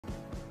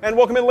And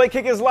welcome in. Late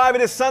Kick is live.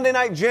 It is Sunday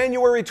night,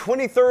 January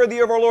 23rd, the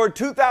year of our Lord,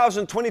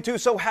 2022.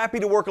 So happy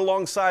to work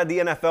alongside the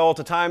NFL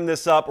to time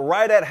this up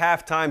right at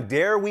halftime.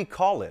 Dare we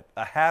call it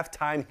a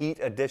halftime heat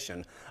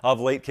edition of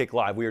Late Kick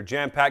Live. We are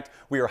jam-packed.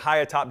 We are high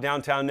atop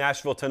downtown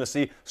Nashville,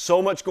 Tennessee.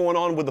 So much going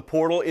on with the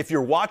portal. If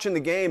you're watching the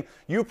game,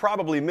 you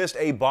probably missed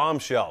a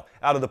bombshell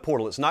out of the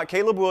portal. It's not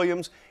Caleb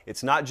Williams.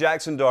 It's not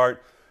Jackson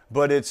Dart,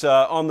 but it's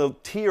on the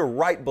tier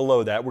right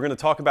below that. We're going to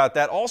talk about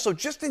that. Also,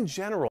 just in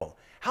general,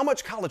 how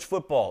much college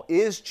football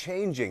is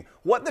changing,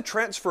 what the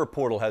transfer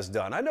portal has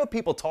done. I know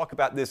people talk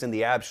about this in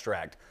the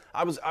abstract.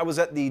 I was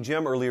at the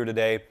gym earlier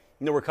today,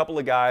 and there were a couple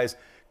of guys,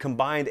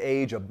 combined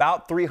age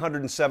about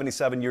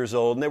 377 years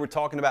old, and they were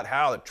talking about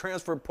how the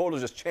transfer portal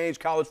just changed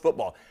college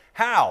football.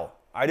 How?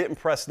 I didn't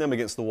press them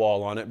against the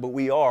wall on it, but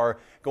we are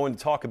going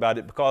to talk about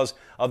it because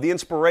of the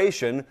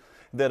inspiration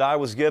that I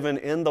was given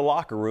in the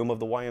locker room of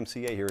the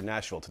YMCA here in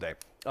Nashville today.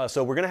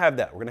 So we're going to have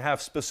that. We're going to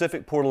have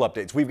specific portal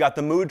updates. We've got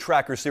the Mood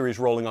Tracker series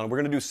rolling on. We're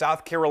going to do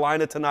South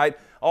Carolina tonight.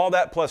 All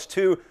that plus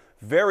two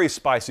very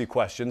spicy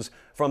questions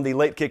from the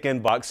Late Kick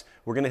inbox.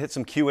 We're going to hit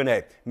some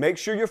Q&A. Make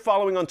sure you're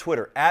following on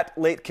Twitter at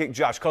Late Kick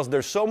Josh because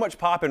there's so much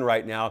popping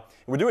right now.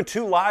 We're doing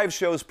 2 live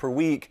shows per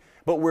week,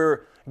 but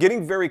we're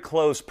getting very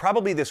close,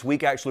 probably this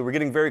week actually, we're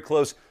getting very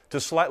close to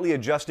slightly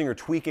adjusting or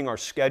tweaking our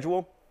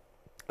schedule.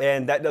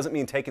 And that doesn't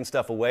mean taking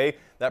stuff away.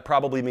 That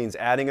probably means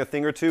adding a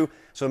thing or two.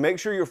 So make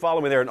sure you're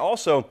following me there. And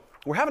also,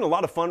 we're having a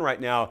lot of fun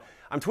right now.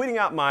 I'm tweeting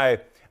out my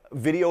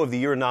video of the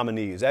year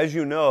nominees. As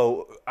you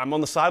know, I'm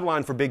on the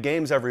sideline for big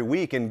games every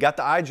week and got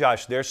the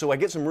iJosh there, so I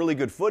get some really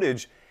good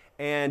footage.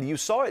 And you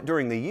saw it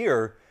during the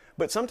year,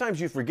 but sometimes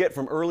you forget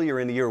from earlier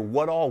in the year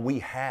what all we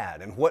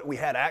had and what we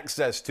had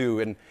access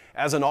to, and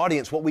as an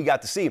audience, what we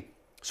got to see.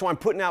 So I'm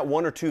putting out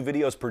 1 or 2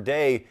 videos per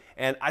day,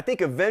 and I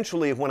think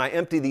eventually when I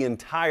empty the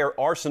entire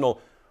arsenal,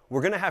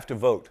 we're going to have to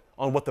vote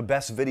on what the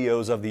best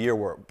videos of the year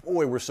were.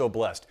 Boy, we're so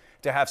blessed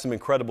to have some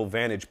incredible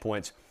vantage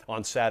points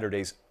on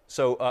Saturdays.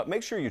 So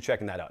make sure you're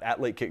checking that out, at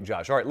Late Kick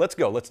Josh. All right, let's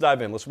go. Let's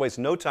dive in. Let's waste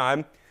no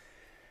time.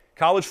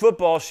 College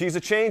football, she's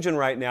a-changing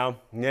right now.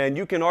 And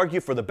you can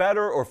argue for the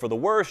better or for the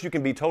worse. You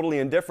can be totally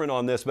indifferent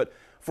on this. But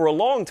for a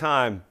long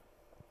time,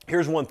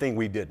 here's one thing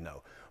we did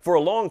know. For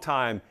a long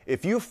time,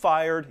 if you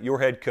fired your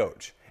head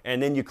coach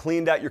and then you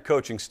cleaned out your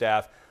coaching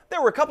staff, there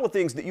were a couple of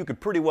things that you could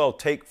pretty well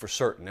take for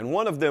certain. And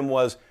one of them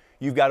was,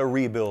 you've got a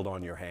rebuild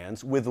on your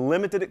hands. With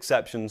limited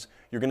exceptions,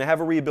 you're going to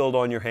have a rebuild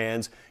on your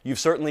hands. You've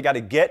certainly got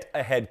to get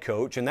a head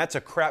coach, and that's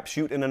a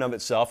crapshoot in and of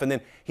itself. And then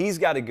he's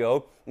got to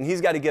go, and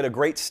he's got to get a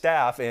great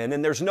staff in,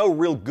 and there's no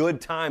real good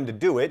time to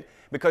do it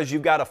because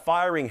you've got a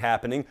firing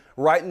happening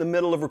right in the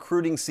middle of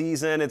recruiting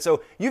season, and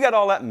so you got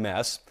all that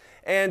mess.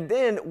 And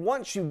then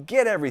once you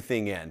get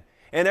everything in,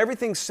 and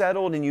everything's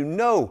settled and you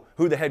know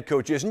who the head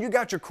coach is, and you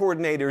got your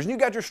coordinators, and you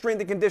got your strength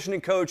and conditioning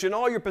coach, and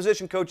all your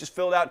position coaches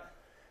filled out,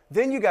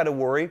 then you got to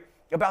worry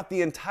about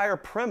the entire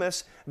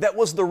premise that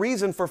was the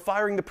reason for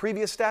firing the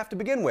previous staff to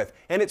begin with.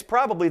 And it's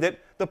probably that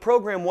the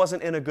program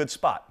wasn't in a good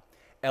spot.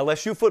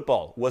 LSU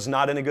football was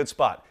not in a good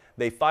spot.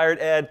 They fired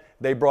Ed,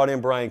 they brought in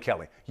Brian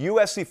Kelly.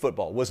 USC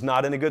football was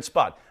not in a good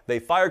spot. They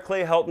fired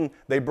Clay Helton,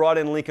 they brought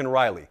in Lincoln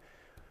Riley.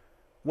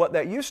 What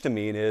that used to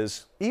mean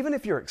is, even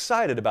if you're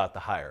excited about the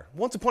hire,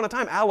 once upon a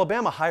time,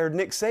 Alabama hired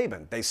Nick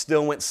Saban. They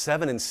still went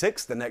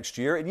 7-6 the next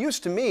year. It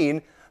used to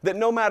mean that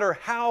no matter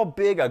how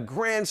big a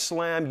grand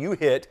slam you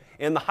hit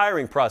in the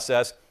hiring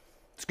process,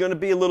 it's going to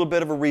be a little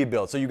bit of a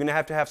rebuild. So you're going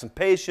to have some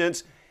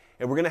patience,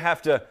 and we're going to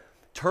have to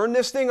turn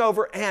this thing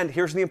over. And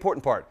here's the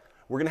important part.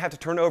 We're going to have to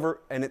turn over,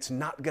 and it's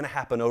not going to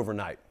happen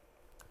overnight.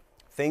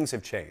 Things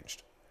have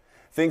changed.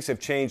 Things have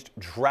changed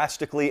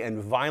drastically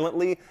and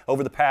violently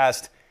over the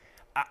past,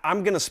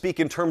 I'm going to speak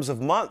in terms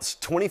of months,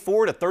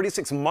 24 to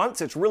 36 months.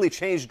 It's really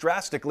changed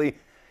drastically.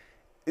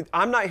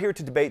 I'm not here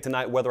to debate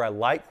tonight whether I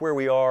like where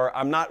we are.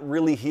 I'm not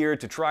really here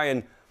to try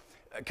and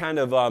kind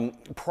of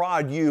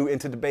prod you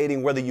into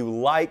debating whether you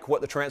like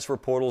what the transfer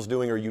portal is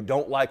doing or you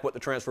don't like what the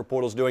transfer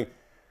portal is doing.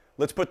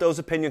 Let's put those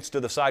opinions to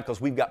the side because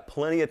we've got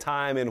plenty of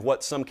time in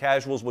what some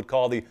casuals would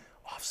call the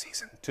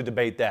off-season to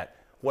debate that.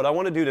 What I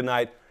want to do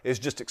tonight is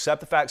just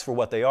accept the facts for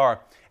what they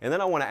are, and then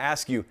I want to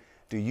ask you,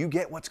 do you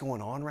get what's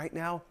going on right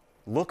now?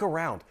 Look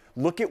around.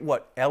 Look at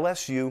what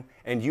LSU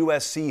and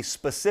USC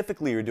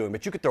specifically are doing.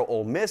 But you could throw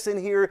Ole Miss in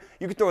here.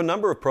 You could throw a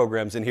number of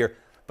programs in here.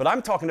 But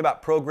I'm talking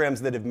about programs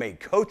that have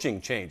made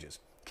coaching changes.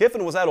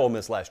 Kiffin was at Ole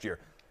Miss last year.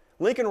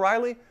 Lincoln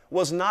Riley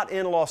was not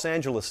in Los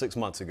Angeles 6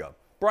 months ago.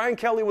 Brian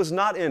Kelly was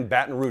not in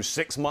Baton Rouge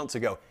 6 months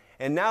ago.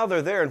 And now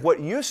they're there. And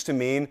what used to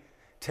mean,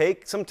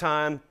 take some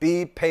time,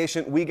 be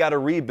patient, we got to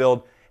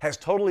rebuild, has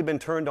totally been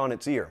turned on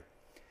its ear.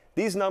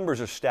 These numbers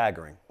are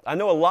staggering. I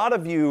know a lot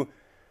of you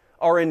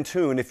are in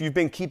tune. If you've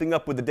been keeping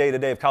up with the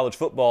day-to-day of college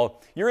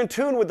football, you're in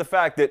tune with the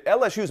fact that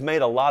LSU's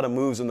made a lot of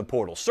moves in the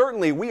portal.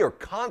 Certainly, we are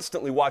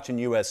constantly watching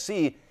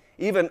USC,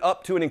 even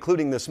up to and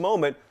including this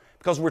moment,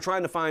 because we're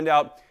trying to find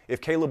out if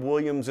Caleb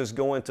Williams is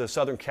going to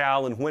Southern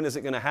Cal and when is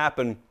it going to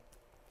happen.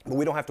 But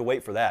we don't have to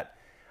wait for that.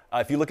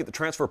 If you look at the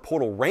transfer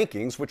portal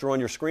rankings, which are on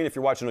your screen if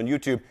you're watching on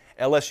YouTube,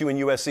 LSU and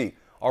USC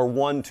are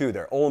 1-2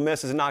 there. Ole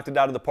Miss has knocked it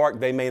out of the park.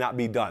 They may not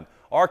be done.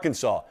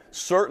 Arkansas,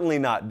 certainly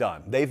not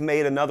done. They've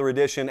made another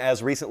addition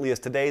as recently as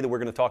today that we're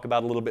going to talk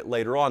about a little bit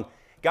later on.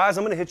 Guys,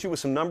 I'm going to hit you with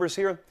some numbers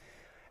here.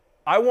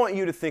 I want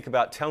you to think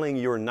about telling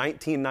your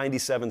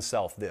 1997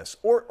 self this,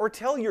 or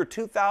tell your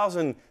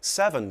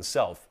 2007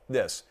 self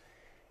this.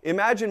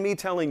 Imagine me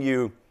telling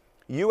you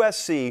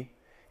USC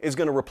is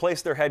going to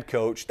replace their head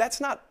coach.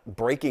 That's not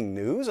breaking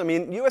news. I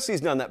mean,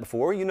 USC's done that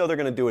before. You know they're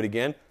going to do it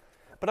again.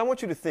 But I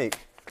want you to think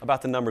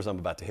about the numbers I'm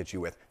about to hit you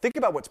with. Think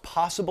about what's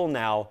possible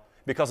now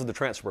because of the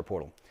transfer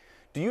portal.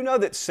 Do you know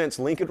that since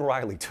Lincoln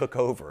Riley took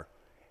over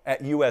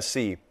at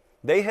USC,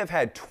 they have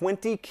had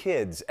 20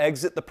 kids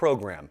exit the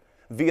program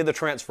via the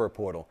transfer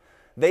portal?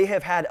 They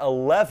have had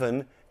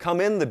 11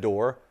 come in the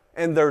door,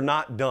 and they're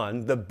not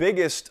done, the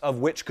biggest of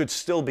which could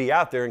still be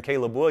out there in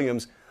Caleb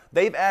Williams.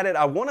 They've added,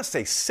 I want to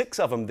say, 6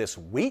 of them this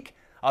week.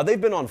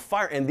 They've been on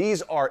fire, and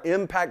these are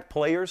impact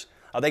players.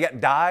 They got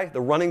Dye,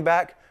 the running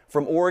back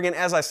from Oregon.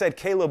 As I said,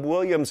 Caleb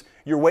Williams,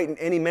 you're waiting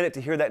any minute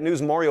to hear that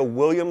news. Mario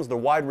Williams, the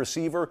wide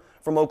receiver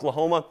from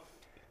Oklahoma.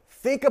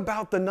 Think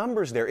about the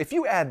numbers there. If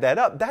you add that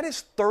up, that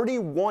is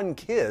 31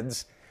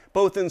 kids,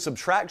 both in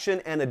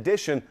subtraction and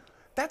addition.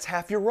 That's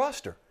half your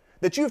roster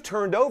that you've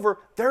turned over.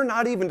 They're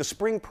not even to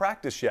spring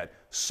practice yet.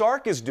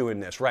 Sark is doing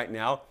this right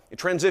now,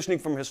 transitioning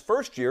from his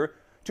first year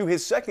to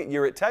his second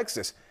year at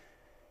Texas.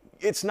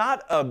 It's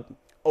not an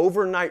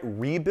overnight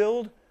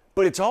rebuild,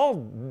 but it's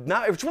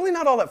really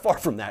not all that far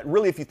from that.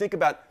 Really, if you think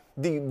about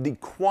the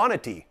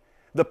quantity,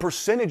 the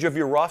percentage of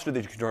your roster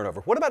that you can turn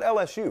over. What about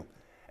LSU?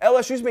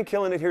 LSU's been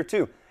killing it here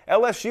too.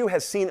 LSU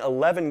has seen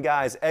 11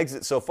 guys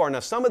exit so far.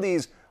 Now, some of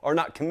these are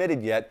not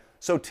committed yet,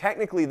 so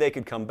technically they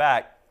could come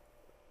back.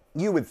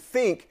 You would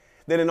think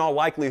that in all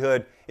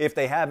likelihood, if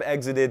they have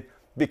exited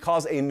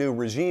because a new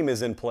regime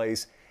is in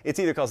place, it's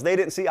either because they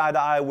didn't see eye to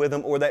eye with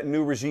them or that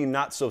new regime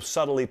not so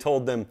subtly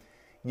told them,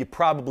 you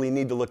probably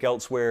need to look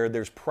elsewhere.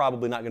 There's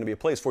probably not going to be a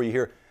place for you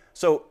here.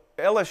 So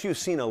LSU's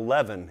seen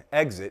 11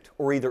 exit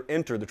or either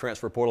enter the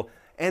transfer portal,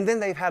 and then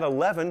they've had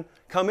 11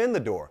 come in the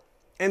door.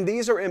 And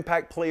these are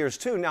impact players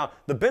too. Now,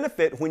 the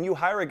benefit when you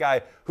hire a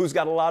guy who's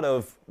got a lot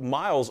of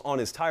miles on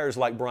his tires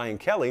like Brian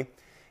Kelly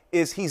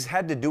is he's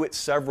had to do it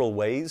several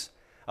ways.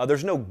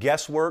 There's no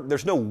guesswork.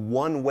 There's no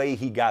one way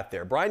he got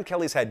there. Brian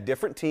Kelly's had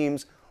different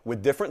teams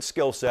with different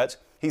skill sets.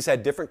 He's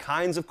had different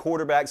kinds of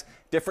quarterbacks,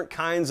 different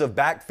kinds of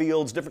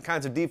backfields, different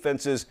kinds of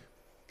defenses.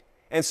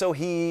 And so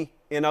he,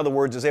 in other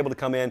words, is able to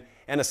come in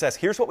and assess,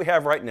 here's what we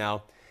have right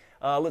now.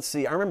 Let's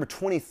see, I remember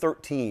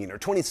 2013 or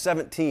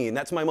 2017.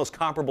 That's my most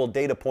comparable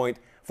data point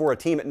for a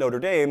team at Notre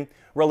Dame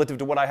relative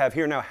to what I have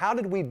here now. How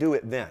did we do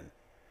it then?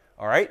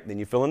 All right, then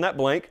you fill in that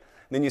blank.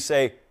 Then you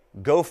say,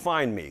 go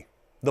find me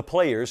the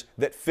players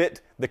that fit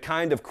the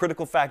kind of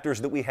critical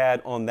factors that we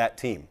had on that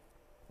team.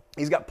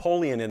 He's got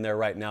Polian in there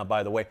right now,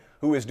 by the way,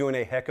 who is doing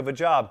a heck of a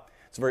job.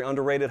 It's a very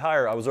underrated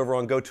hire. I was over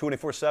on Go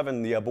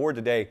 24/7, the board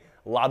today.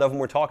 A lot of them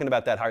were talking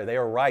about that hire. They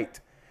are right.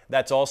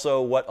 That's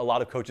also what a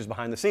lot of coaches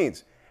behind the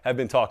scenes have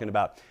been talking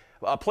about.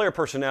 Player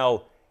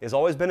personnel has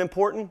always been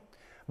important,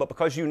 but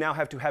because you now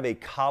have to have a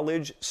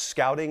college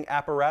scouting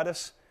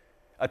apparatus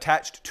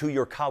attached to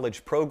your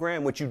college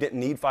program, which you didn't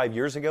need 5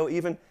 years ago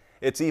even,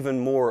 it's even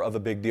more of a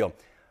big deal.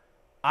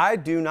 I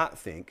do not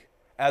think,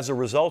 as a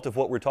result of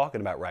what we're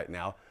talking about right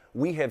now,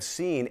 we have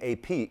seen a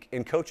peak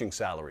in coaching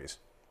salaries.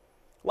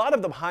 A lot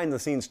of the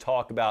behind-the-scenes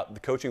talk about the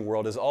coaching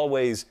world is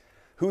always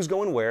who's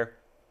going where,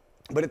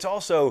 but it's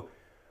also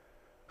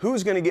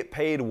who's going to get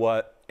paid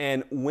what,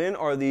 and when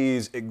are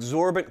these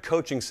exorbitant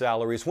coaching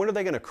salaries, when are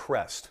they going to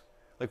crest?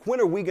 Like, when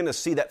are we going to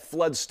see that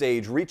flood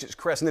stage reach its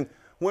crest, and then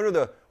when are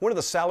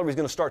the salaries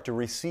going to start to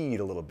recede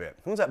a little bit?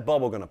 When's that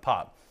bubble going to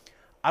pop?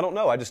 I don't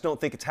know. I just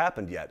don't think it's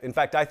happened yet. In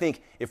fact, I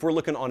think if we're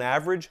looking on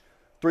average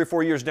 3 or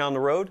 4 years down the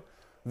road,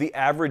 the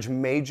average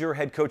major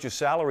head coach's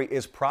salary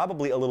is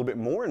probably a little bit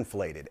more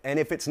inflated. And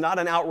if it's not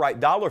an outright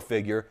dollar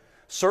figure,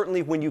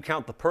 certainly when you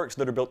count the perks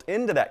that are built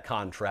into that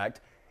contract,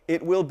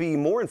 it will be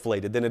more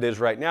inflated than it is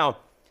right now.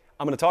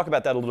 I'm going to talk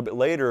about that a little bit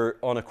later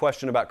on a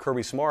question about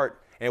Kirby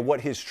Smart and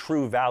what his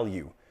true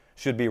value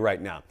should be right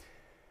now.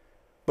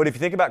 But if you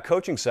think about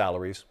coaching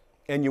salaries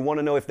and you want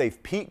to know if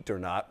they've peaked or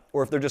not,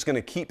 or if they're just going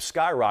to keep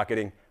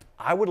skyrocketing,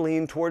 I would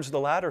lean towards the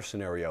latter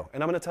scenario.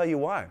 And I'm going to tell you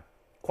why.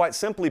 Quite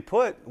simply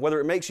put, whether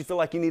it makes you feel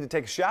like you need to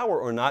take a shower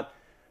or not,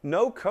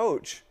 no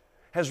coach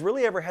has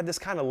really ever had this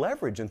kind of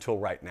leverage until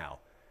right now.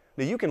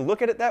 Now, you can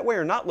look at it that way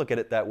or not look at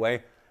it that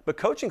way, but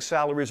coaching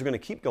salaries are going to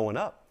keep going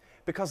up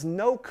because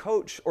no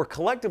coach, or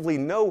collectively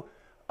no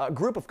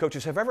group of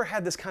coaches, have ever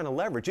had this kind of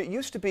leverage. It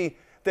used to be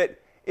that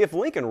if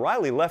Lincoln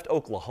Riley left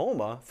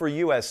Oklahoma for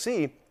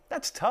USC,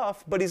 that's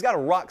tough, but he's got a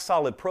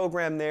rock-solid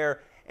program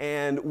there,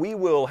 and we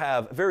will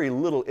have very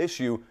little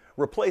issue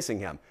replacing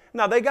him.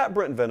 Now, they got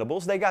Brent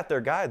Venables, they got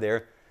their guy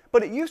there,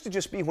 but it used to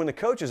just be when the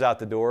coach is out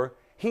the door,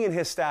 he and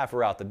his staff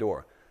are out the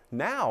door.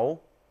 Now,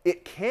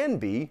 it can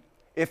be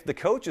if the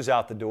coach is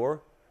out the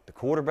door, the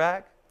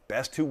quarterback,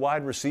 best 2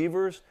 wide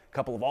receivers, a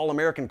couple of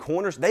All-American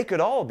corners, they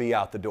could all be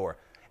out the door.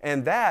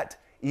 And that,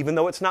 even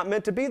though it's not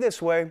meant to be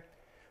this way,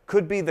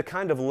 could be the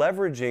kind of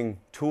leveraging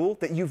tool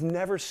that you've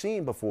never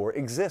seen before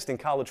exist in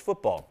college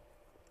football.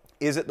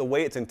 Is it the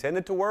way it's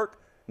intended to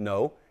work?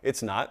 No,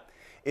 it's not.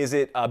 Is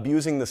it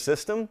abusing the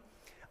system?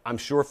 I'm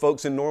sure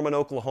folks in Norman,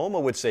 Oklahoma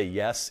would say,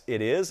 yes,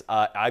 it is.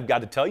 I've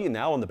got to tell you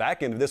now on the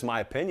back end of this, my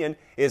opinion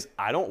is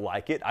I don't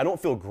like it. I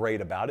don't feel great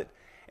about it.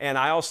 And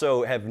I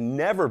also have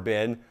never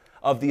been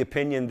of the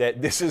opinion that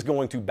this is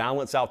going to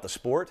balance out the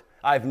sport.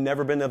 I've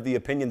never been of the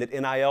opinion that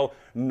NIL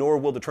nor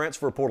will the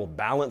transfer portal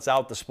balance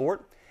out the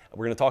sport.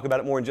 We're going to talk about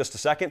it more in just a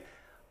second.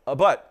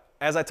 But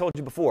as I told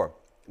you before,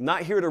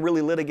 not here to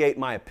really litigate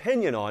my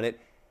opinion on it.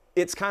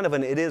 It's kind of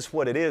an it is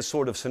what it is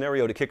sort of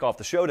scenario to kick off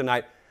the show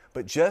tonight.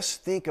 But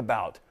just think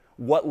about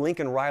what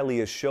Lincoln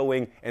Riley is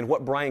showing and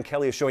what Brian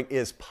Kelly is showing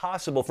is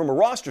possible from a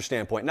roster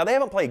standpoint. Now, they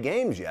haven't played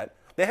games yet.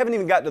 They haven't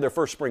even gotten to their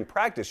first spring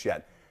practice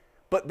yet.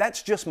 But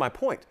that's just my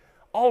point.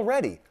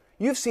 Already,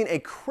 you've seen a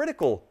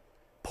critical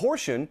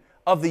portion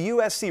of the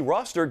USC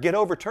roster get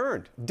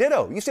overturned.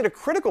 Ditto. You've seen a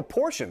critical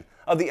portion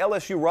of the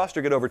LSU roster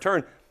get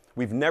overturned.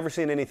 We've never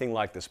seen anything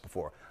like this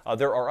before.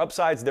 There are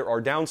upsides, there are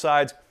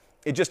downsides.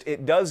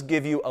 It does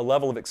give you a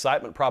level of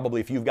excitement probably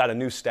if you've got a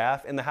new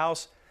staff in the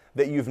house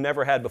that you've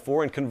never had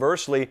before. And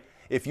conversely,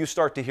 if you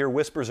start to hear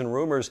whispers and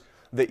rumors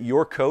that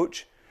your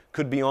coach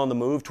could be on the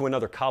move to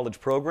another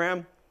college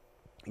program,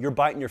 you're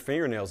biting your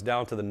fingernails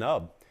down to the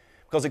nub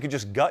because it could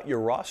just gut your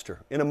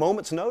roster in a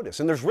moment's notice.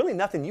 And there's really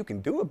nothing you can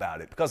do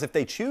about it because if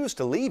they choose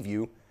to leave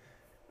you,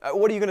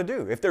 what are you going to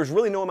do? If there's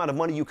really no amount of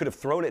money you could have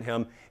thrown at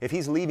him, if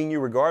he's leaving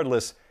you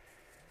regardless,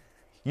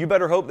 you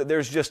better hope that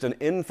there's just an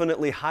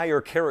infinitely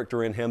higher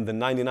character in him than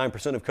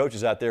 99% of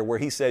coaches out there where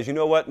he says, you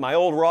know what, my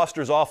old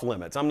roster's off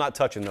limits. I'm not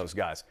touching those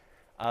guys.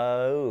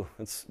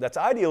 That's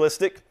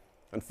idealistic.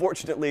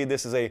 Unfortunately,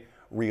 this is a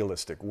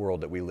realistic world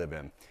that we live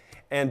in.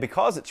 And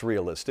because it's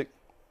realistic,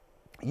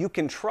 you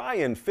can try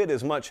and fit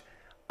as much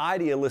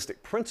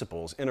idealistic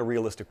principles in a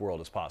realistic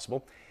world as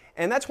possible.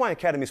 And that's why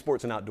Academy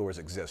Sports and Outdoors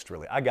exists,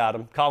 really. I got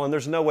them. Colin,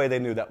 there's no way they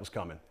knew that was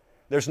coming.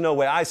 There's no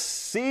way. I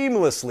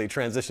seamlessly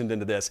transitioned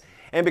into this.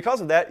 And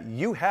because of that,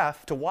 you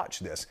have to watch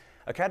this.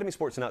 Academy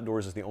Sports and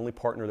Outdoors is the only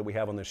partner that we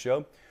have on this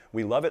show.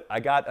 We love it.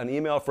 I got an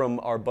email from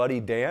our buddy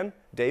Dan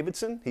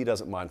Davidson. He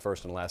doesn't mind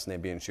first and last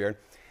name being shared.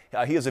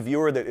 He is a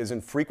viewer that is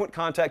in frequent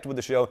contact with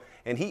the show,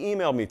 and he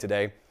emailed me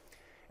today,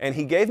 and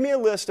he gave me a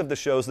list of the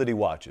shows that he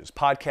watches,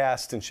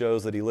 podcasts and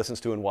shows that he listens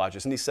to and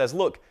watches. And he says,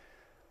 look,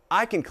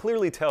 I can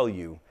clearly tell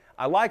you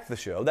I like the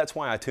show. That's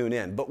why I tune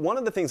in. But one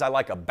of the things I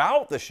like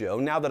about the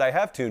show, now that I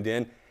have tuned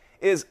in,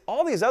 is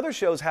all these other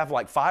shows have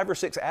like 5 or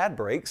 6 ad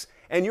breaks,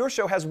 and your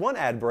show has 1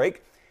 ad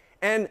break.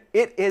 And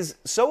it is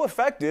so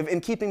effective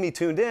in keeping me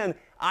tuned in.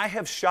 I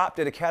have shopped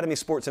at Academy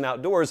Sports and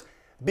Outdoors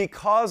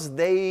because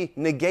they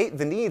negate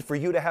the need for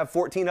you to have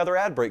 14 other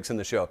ad breaks in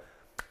the show.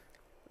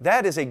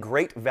 That is a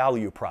great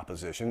value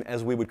proposition,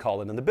 as we would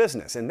call it in the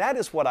business. And that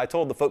is what I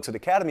told the folks at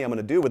Academy I'm going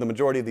to do with the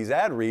majority of these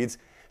ad reads.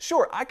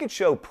 Sure, I could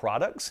show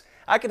products.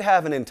 I could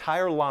have an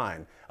entire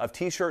line of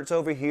t-shirts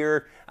over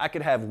here. I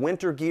could have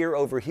winter gear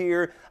over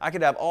here. I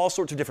could have all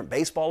sorts of different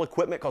baseball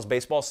equipment because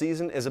baseball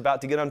season is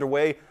about to get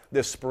underway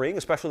this spring,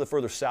 especially the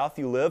further south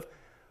you live.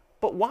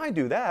 But why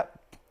do that?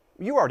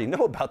 You already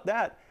know about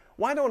that.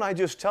 Why don't I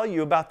just tell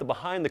you about the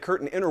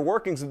behind-the-curtain inner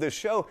workings of this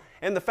show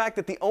and the fact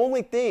that the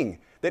only thing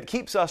that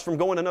keeps us from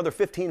going another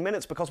 15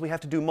 minutes because we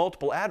have to do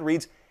multiple ad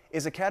reads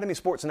is Academy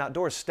Sports and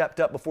Outdoors stepped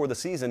up before the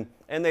season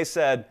and they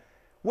said,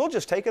 we'll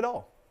just take it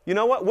all. You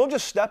know what? We'll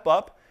just step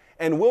up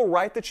and we'll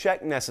write the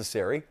check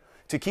necessary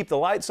to keep the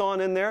lights on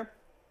in there.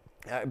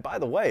 By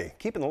the way,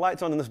 keeping the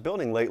lights on in this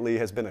building lately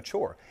has been a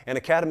chore, and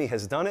Academy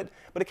has done it,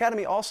 but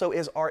Academy also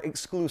is our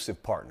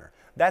exclusive partner.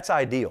 That's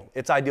ideal.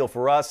 It's ideal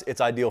for us.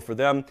 It's ideal for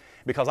them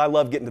because I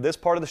love getting to this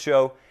part of the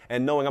show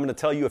and knowing I'm going to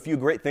tell you a few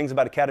great things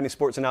about Academy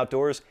Sports and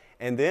Outdoors,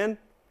 and then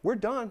we're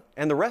done.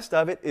 And the rest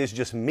of it is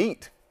just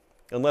meat,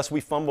 unless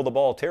we fumble the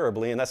ball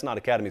terribly, and that's not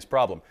Academy's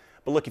problem.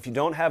 But look, if you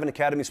don't have an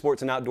Academy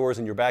Sports and Outdoors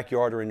in your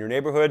backyard or in your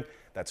neighborhood,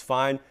 that's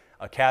fine.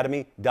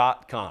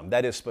 Academy.com.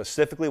 That is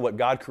specifically what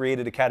God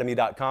created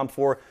Academy.com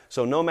for.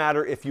 So no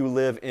matter if you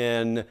live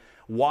in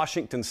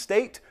Washington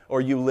State, or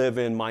you live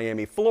in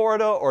Miami,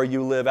 Florida, or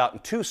you live out in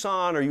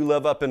Tucson, or you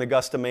live up in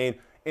Augusta, Maine,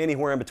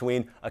 anywhere in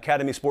between,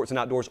 Academy Sports and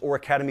Outdoors or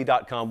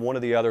Academy.com, one or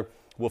the other,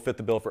 will fit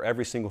the bill for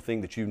every single thing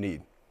that you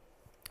need.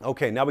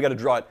 Okay, now we got to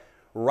draw it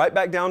right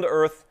back down to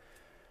earth.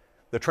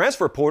 The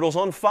transfer portal's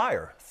on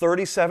fire.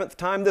 37th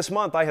time this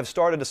month I have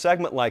started a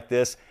segment like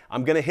this.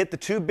 I'm going to hit the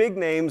 2 big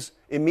names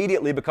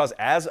immediately because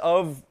as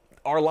of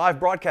our live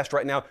broadcast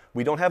right now,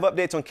 we don't have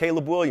updates on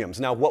Caleb Williams.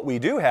 Now, what we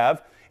do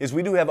have is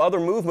we do have other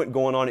movement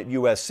going on at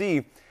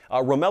USC.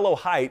 Romello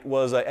Height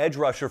was an edge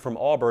rusher from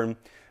Auburn,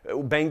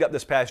 banged up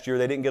this past year.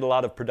 They didn't get a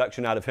lot of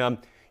production out of him.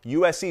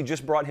 USC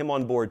just brought him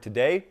on board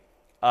today.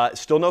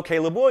 Still no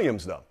Caleb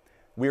Williams, though.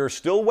 We are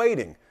still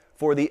waiting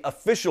for the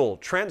official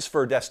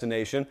transfer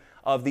destination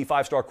of the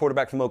 5-star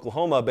quarterback from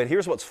Oklahoma. But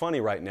here's what's funny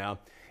right now.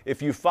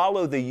 If you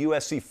follow the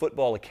USC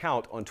football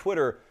account on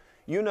Twitter,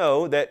 you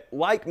know that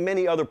like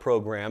many other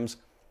programs,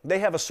 they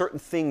have a certain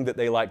thing that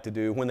they like to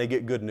do when they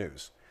get good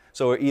news.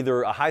 So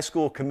either a high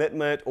school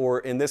commitment, or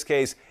in this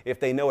case, if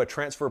they know a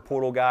transfer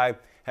portal guy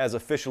has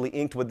officially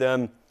inked with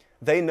them,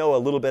 they know a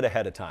little bit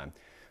ahead of time.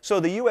 So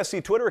the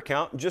USC Twitter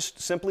account just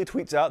simply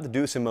tweets out the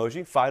deuce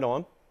emoji, fight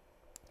on,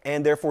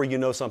 and therefore you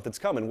know something's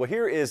coming. Well,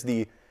 here is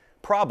the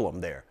problem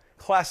there.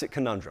 Classic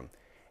conundrum.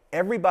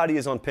 Everybody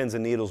is on pins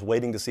and needles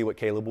waiting to see what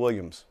Caleb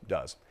Williams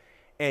does.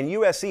 And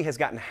USC has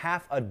gotten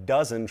half a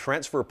dozen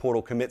transfer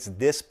portal commits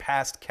this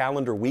past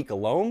calendar week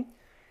alone.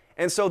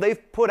 And so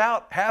they've put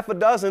out half a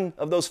dozen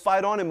of those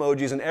fight on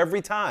emojis, and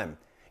every time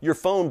your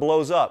phone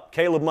blows up,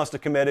 Caleb must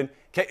have committed,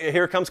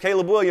 here comes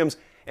Caleb Williams,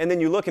 and then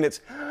you look and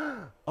it's,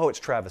 oh, it's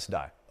Travis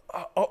Dye.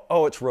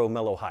 Oh, it's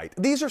Romello Height.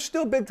 These are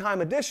still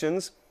big-time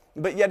additions,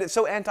 but yet it's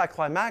so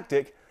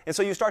anticlimactic, and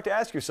so you start to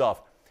ask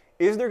yourself,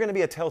 is there going to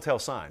be a telltale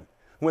sign?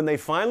 When they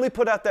finally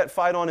put out that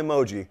fight on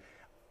emoji,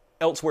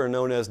 elsewhere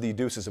known as the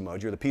deuces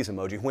emoji or the peace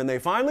emoji, when they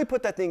finally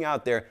put that thing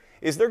out there,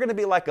 is there going to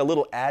be like a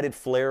little added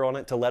flair on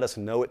it to let us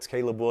know it's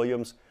Caleb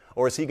Williams?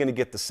 Or is he going to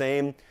get the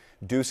same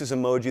deuces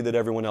emoji that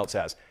everyone else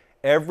has?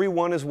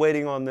 Everyone is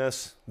waiting on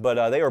this,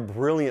 but they are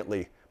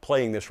brilliantly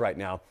playing this right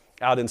now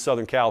out in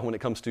Southern Cal when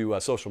it comes to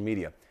social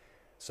media.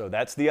 So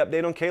that's the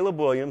update on Caleb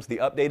Williams. The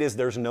update is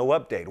there's no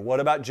update. What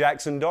about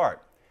Jackson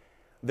Dart?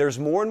 There's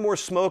more and more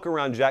smoke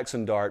around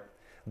Jackson Dart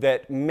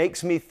that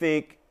makes me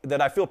think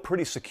that I feel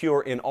pretty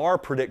secure in our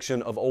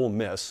prediction of Ole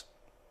Miss.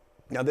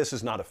 Now, this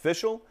is not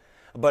official,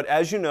 but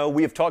as you know,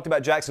 we have talked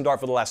about Jackson Dart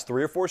for the last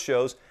 3 or 4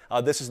 shows.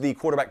 This is the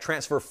quarterback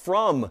transfer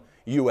from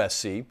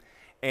USC,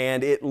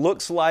 and it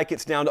looks like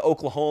it's down to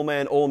Oklahoma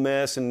and Ole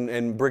Miss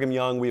and Brigham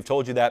Young. We've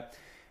told you that.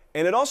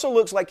 And it also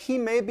looks like he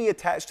may be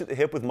attached at the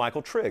hip with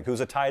Michael Trigg,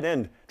 who's a tight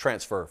end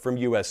transfer from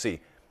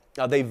USC.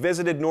 They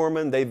visited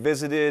Norman, they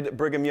visited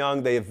Brigham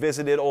Young, they have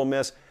visited Ole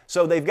Miss,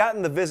 so they've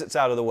gotten the visits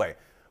out of the way,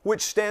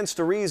 which stands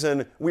to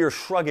reason we are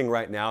shrugging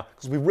right now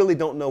because we really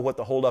don't know what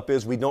the holdup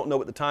is. We don't know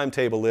what the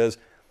timetable is.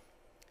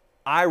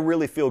 I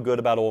really feel good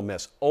about Ole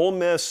Miss. Ole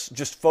Miss,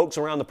 just folks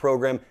around the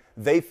program,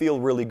 they feel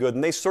really good,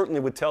 and they certainly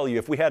would tell you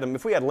if we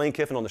had Lane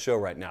Kiffin on the show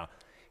right now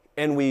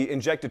and we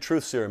injected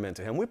truth serum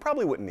into him, we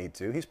probably wouldn't need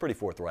to. He's pretty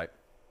forthright,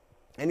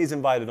 and he's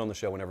invited on the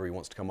show whenever he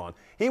wants to come on.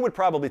 He would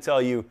probably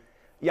tell you,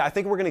 yeah, I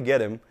think we're going to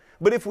get him,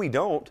 but if we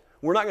don't,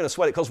 we're not going to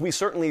sweat it because we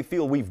certainly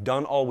feel we've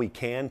done all we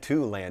can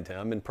to land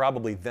him, and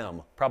probably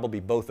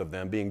both of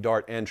them, being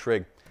Dart and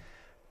Trigg.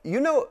 You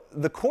know,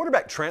 the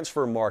quarterback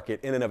transfer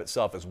market in and of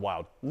itself is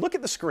wild. Look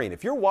at the screen.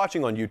 If you're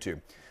watching on YouTube,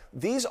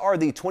 these are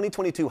the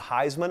 2022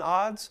 Heisman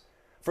odds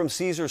from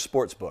Caesars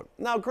Sportsbook.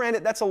 Now,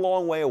 granted, that's a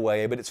long way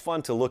away, but it's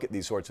fun to look at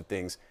these sorts of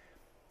things.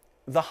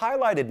 The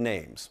highlighted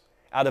names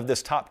out of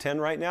this top 10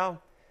 right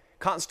now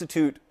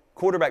constitute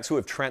quarterbacks who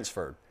have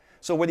transferred.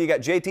 So whether you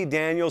got JT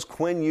Daniels,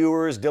 Quinn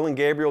Ewers, Dylan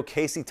Gabriel,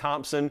 Casey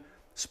Thompson,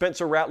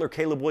 Spencer Rattler,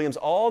 Caleb Williams,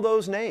 all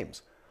those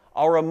names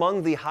are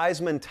among the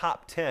Heisman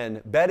top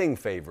 10 betting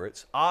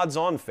favorites,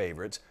 odds-on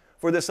favorites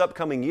for this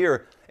upcoming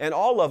year, and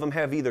all of them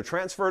have either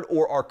transferred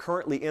or are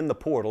currently in the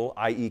portal,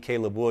 i.e.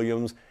 Caleb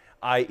Williams,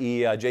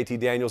 i.e. JT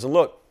Daniels. And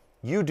look,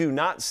 you do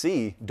not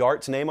see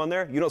Dart's name on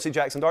there. You don't see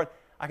Jackson Dart.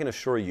 I can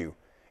assure you,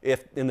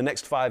 if in the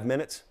next 5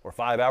 minutes or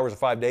 5 hours or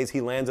 5 days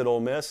he lands at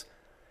Ole Miss,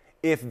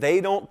 if they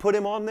don't put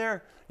him on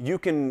there, you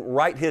can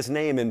write his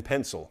name in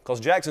pencil because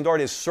Jackson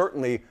Dart is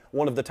certainly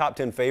one of the top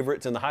 10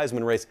 favorites in the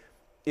Heisman race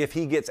if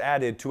he gets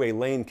added to a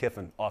Lane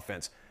Kiffin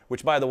offense,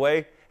 which, by the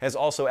way, has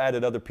also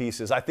added other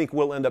pieces. I think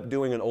we'll end up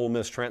doing an Ole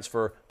Miss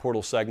transfer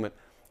portal segment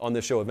on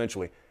this show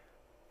eventually.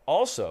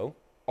 Also,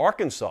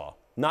 Arkansas,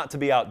 not to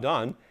be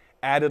outdone,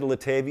 added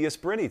Latavius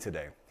Brini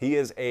today. He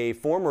is a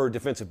former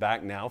defensive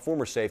back now,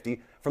 former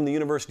safety from the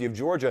University of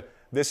Georgia.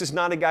 This is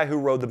not a guy who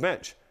rode the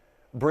bench.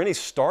 Brini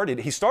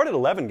started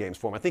 11 games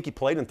for him. I think he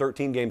played in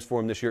 13 games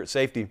for him this year at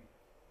safety.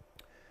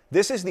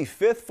 This is the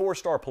 5th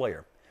 4-star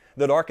player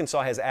that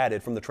Arkansas has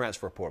added from the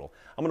transfer portal.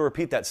 I'm going to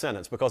repeat that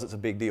sentence because it's a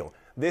big deal.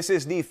 This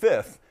is the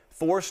 5th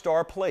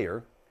 4-star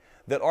player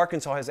that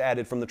Arkansas has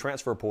added from the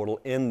transfer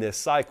portal in this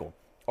cycle.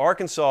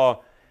 Arkansas,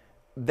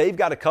 they've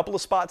got a couple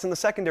of spots in the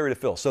secondary to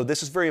fill, so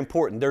this is very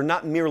important. They're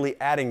not merely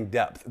adding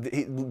depth.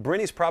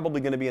 Brini's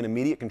probably going to be an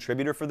immediate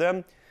contributor for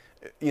them,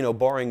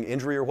 barring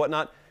injury or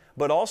whatnot,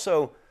 but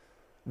also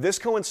this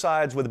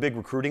coincides with a big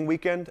recruiting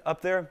weekend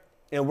up there.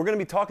 And we're going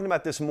to be talking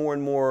about this more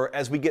and more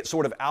as we get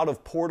sort of out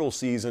of portal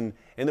season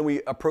and then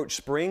we approach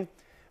spring.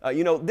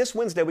 This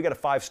Wednesday we got a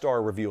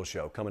 5-star reveal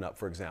show coming up,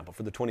 for example,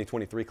 for the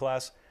 2023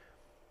 class.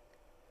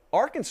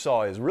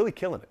 Arkansas is really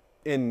killing it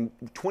in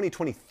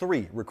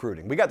 2023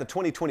 recruiting. We got the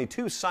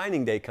 2022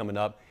 signing day coming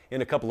up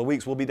in a couple of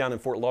weeks. We'll be down in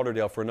Fort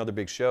Lauderdale for another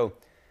big show.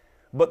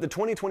 But the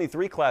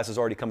 2023 class is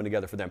already coming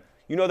together for them.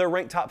 They're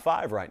ranked top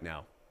 5 right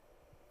now.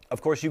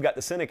 Of course, you've got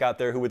the cynic out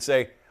there who would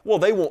say, well,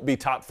 they won't be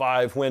top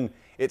 5 when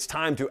it's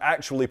time to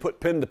actually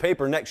put pen to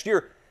paper next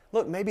year.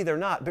 Look, maybe they're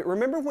not. But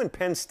remember when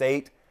Penn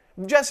State,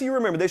 Jesse, you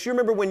remember this. You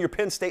remember when your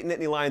Penn State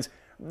Nittany Lions,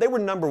 they were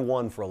number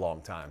 1 for a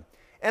long time.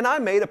 And I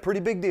made a pretty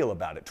big deal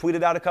about it.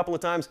 Tweeted out a couple of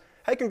times,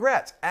 hey,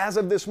 congrats. As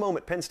of this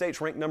moment, Penn State's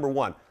ranked number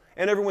 1.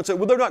 And everyone said,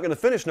 well, they're not going to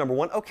finish number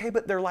 1. Okay,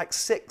 but they're like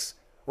 6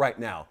 right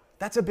now.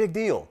 That's a big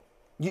deal.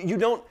 You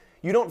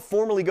You don't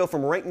formally go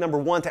from rank number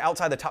 1 to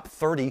outside the top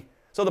 30.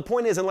 So the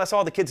point is, unless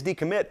all the kids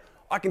decommit,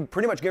 I can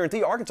pretty much guarantee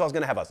you Arkansas is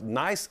going to have a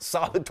nice,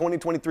 solid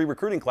 2023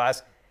 recruiting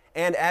class.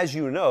 And as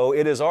you know,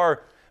 it is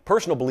our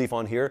personal belief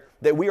on here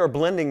that we are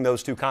blending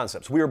those two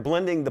concepts. We are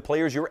blending the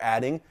players you're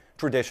adding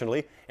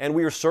traditionally, and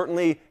we are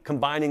certainly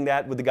combining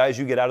that with the guys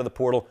you get out of the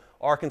portal.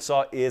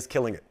 Arkansas is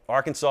killing it.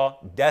 Arkansas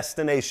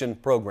destination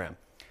program.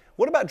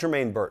 What about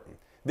Jermaine Burton?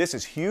 This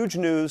is huge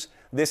news.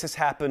 This has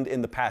happened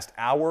in the past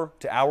hour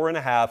to hour and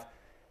a half.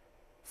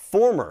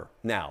 Former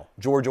now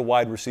Georgia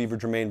wide receiver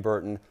Jermaine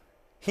Burton,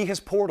 he has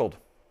portaled.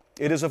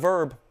 It is a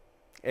verb.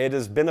 It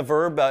has been a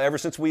verb ever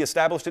since we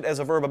established it as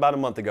a verb about a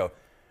month ago.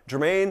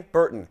 Jermaine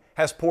Burton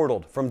has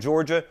portaled from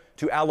Georgia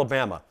to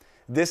Alabama.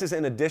 This is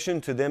in addition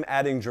to them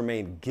adding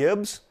Jermaine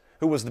Gibbs,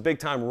 who was the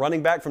big-time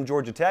running back from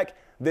Georgia Tech.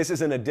 This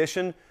is in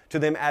addition to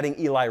them adding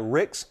Eli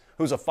Ricks,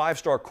 who's a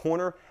 5-star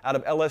corner out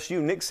of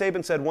LSU. Nick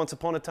Saban said once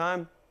upon a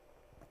time,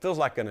 feels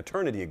like an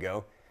eternity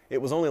ago,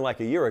 it was only like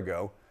a year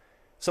ago,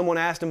 someone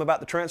asked him about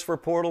the transfer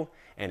portal,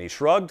 and he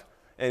shrugged,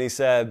 and he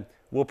said,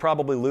 we'll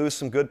probably lose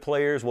some good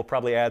players, we'll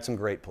probably add some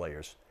great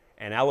players.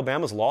 And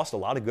Alabama's lost a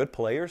lot of good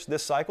players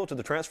this cycle to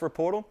the transfer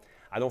portal.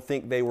 I don't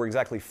think they were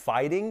exactly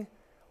fighting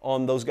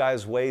on those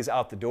guys' ways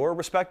out the door,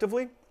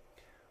 respectively.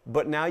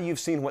 But now you've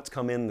seen what's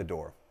come in the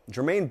door.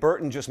 Jermaine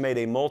Burton just made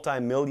a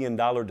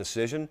multi-million-dollar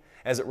decision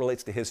as it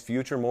relates to his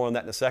future. More on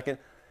that in a second.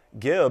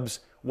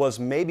 Gibbs was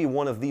maybe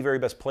one of the very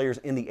best players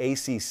in the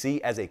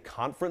ACC as a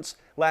conference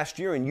last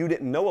year, and you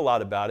didn't know a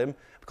lot about him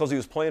because he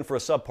was playing for a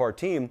subpar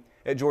team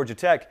at Georgia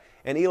Tech.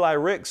 And Eli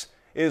Ricks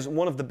is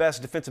one of the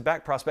best defensive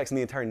back prospects in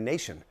the entire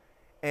nation.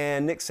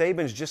 And Nick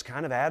Saban's just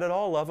kind of added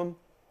all of them.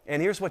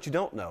 And here's what you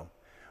don't know.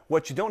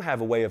 What you don't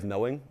have a way of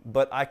knowing,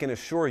 but I can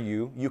assure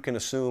you, you can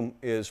assume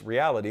is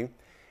reality,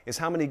 is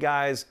how many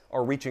guys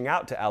are reaching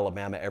out to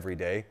Alabama every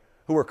day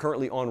who are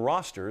currently on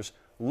rosters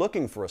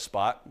looking for a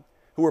spot,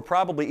 who are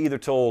probably either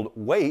told,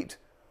 wait,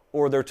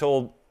 or they're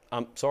told,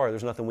 I'm sorry,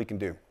 there's nothing we can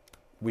do.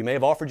 We may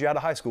have offered you out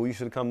of high school. You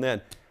should have come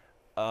then.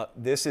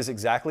 This is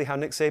exactly how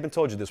Nick Saban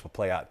told you this would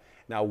play out.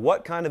 Now,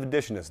 what kind of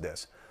addition is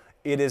this?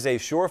 It is a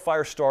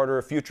surefire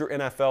starter, future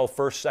NFL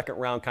first, second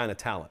round kind of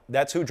talent.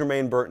 That's who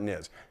Jermaine Burton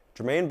is.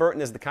 Jermaine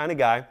Burton is the kind of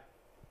guy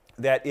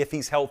that if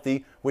he's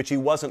healthy, which he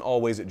wasn't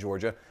always at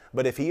Georgia,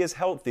 but if he is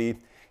healthy,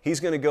 he's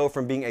going to go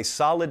from being a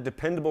solid,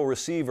 dependable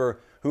receiver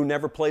who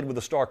never played with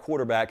a star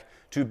quarterback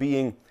to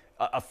being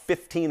a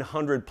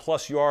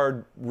 1,500-plus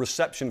yard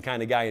reception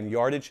kind of guy in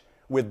yardage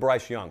with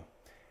Bryce Young.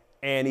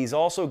 And he's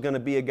also going to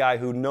be a guy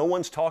who no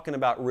one's talking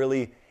about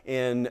really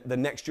in the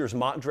next year's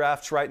mock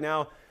drafts right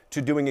now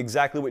to doing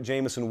exactly what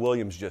Jameson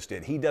Williams just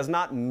did. He does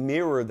not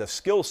mirror the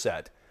skill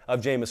set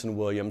of Jameson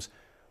Williams,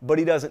 but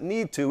he doesn't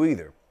need to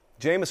either.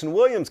 Jameson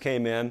Williams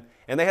came in,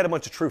 and they had a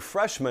bunch of true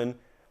freshmen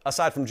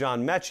aside from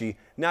John Mechie.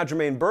 Now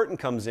Jermaine Burton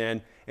comes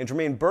in, and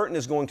Jermaine Burton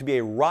is going to be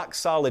a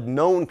rock-solid,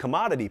 known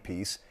commodity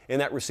piece in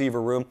that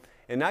receiver room.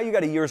 And now you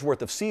got a year's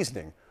worth of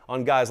seasoning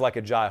on guys like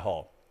a Jai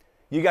Hall.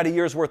 You got a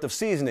year's worth of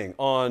seasoning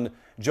on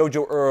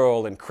JoJo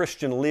Earl and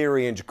Christian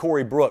Leary and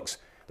Ja'Cory Brooks.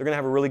 They're going to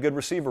have a really good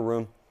receiver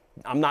room.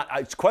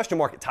 It's question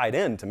mark at tight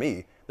end to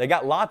me. They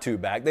got Latu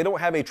back. They don't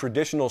have a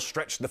traditional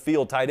stretch the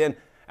field tight end.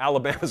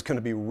 Alabama's going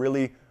to be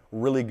really,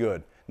 really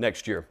good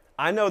next year.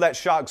 I know that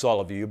shocks all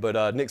of you,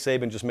 but Nick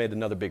Saban just made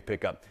another big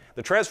pickup.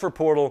 The transfer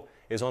portal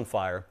is on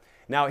fire.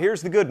 Now,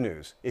 here's the good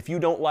news. If you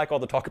don't like all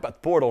the talk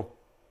about the portal,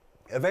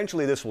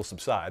 eventually this will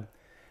subside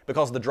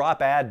because the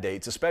drop add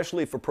dates,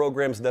 especially for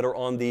programs that are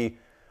on the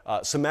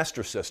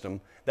semester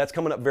system, that's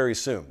coming up very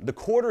soon. The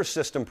quarter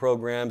system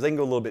programs, they can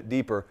go a little bit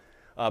deeper,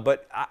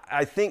 but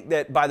I think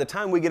that by the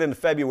time we get into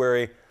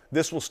February,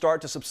 this will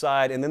start to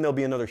subside, and then there'll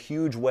be another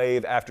huge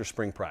wave after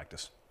spring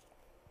practice.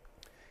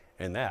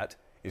 And that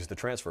is the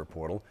transfer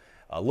portal.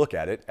 Look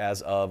at it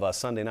as of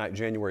Sunday night,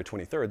 January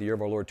 23rd, the year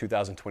of our Lord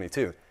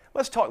 2022.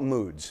 Let's talk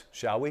moods,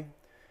 shall we?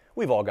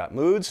 We've all got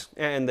moods,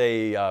 and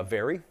they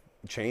vary,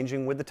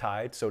 changing with the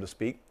tide, so to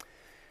speak.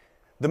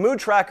 The mood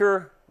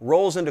tracker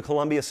rolls into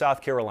Columbia,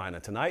 South Carolina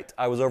tonight.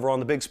 I was over on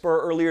the Big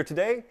Spur earlier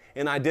today,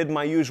 and I did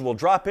my usual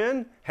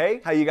drop-in.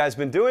 Hey, how you guys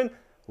been doing?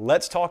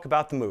 Let's talk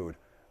about the mood.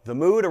 The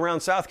mood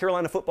around South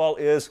Carolina football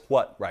is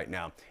what right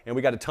now? And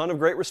we got a ton of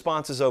great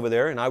responses over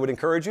there, and I would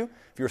encourage you,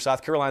 if you're a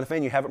South Carolina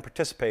fan, you haven't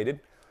participated.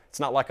 It's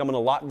not like I'm going to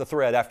lock the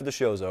thread after the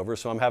show's over,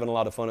 so I'm having a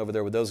lot of fun over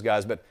there with those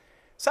guys. But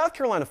South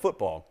Carolina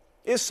football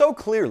is so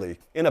clearly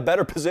in a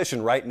better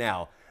position right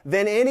now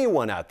than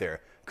anyone out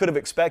there could have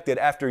expected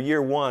after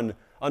year one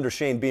under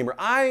Shane Beamer.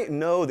 I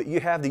know that you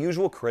have the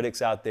usual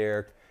critics out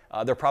there.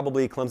 They're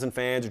probably Clemson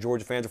fans or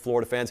Georgia fans or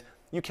Florida fans.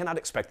 You cannot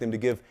expect them to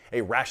give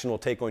a rational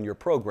take on your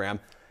program.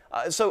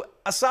 So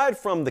aside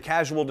from the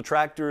casual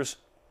detractors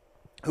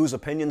whose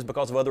opinions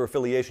because of other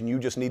affiliation you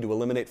just need to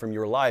eliminate from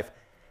your life,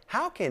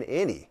 how can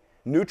any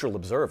neutral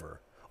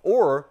observer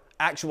or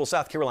actual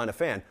South Carolina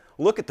fan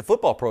look at the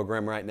football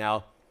program right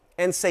now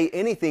and say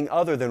anything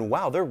other than,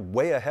 wow, they're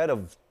way ahead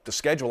of the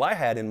schedule I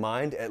had in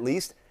mind, at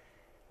least?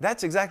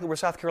 That's exactly where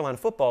South Carolina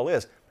football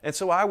is. And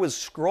so I was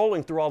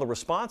scrolling through all the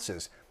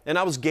responses, and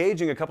I was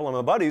gauging a couple of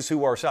my buddies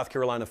who are South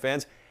Carolina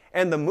fans,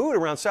 And the mood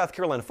around South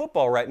Carolina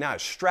football right now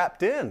is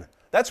strapped in.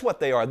 That's what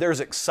they are. There's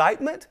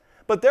excitement,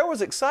 but there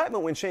was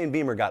excitement when Shane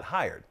Beamer got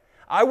hired.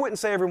 I wouldn't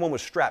say everyone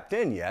was strapped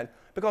in yet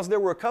because there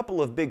were a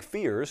couple of big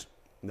fears.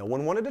 No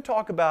one wanted to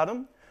talk about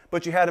them,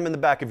 but you had them in the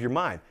back of your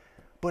mind.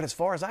 But as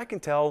far as I can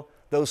tell,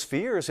 those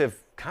fears have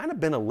kind of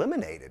been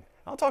eliminated.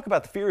 I'll talk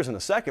about the fears in a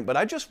second, but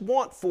I just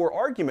want, for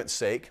argument's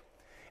sake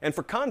and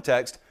for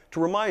context, to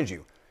remind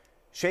you,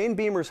 Shane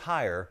Beamer's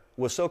hire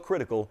was so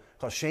critical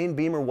because Shane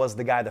Beamer was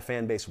the guy the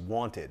fan base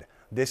wanted.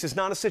 This is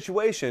not a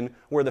situation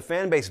where the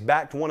fan base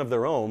backed one of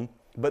their own,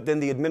 but then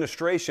the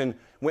administration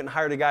went and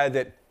hired a guy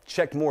that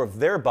checked more of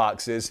their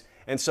boxes,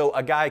 and so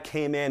a guy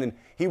came in and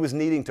he was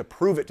needing to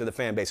prove it to the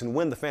fan base and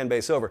win the fan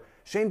base over.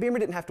 Shane Beamer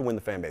didn't have to win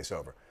the fan base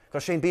over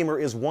because Shane Beamer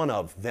is one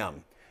of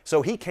them.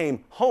 So he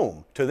came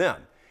home to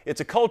them. It's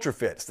a culture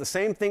fit. It's the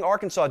same thing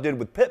Arkansas did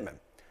with Pittman.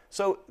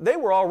 So they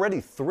were already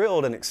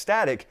thrilled and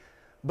ecstatic,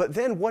 but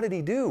then what did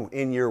he do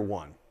in year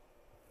one?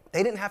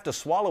 They didn't have to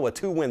swallow a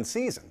 2-win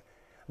season.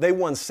 They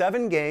won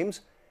 7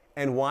 games,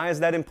 and why is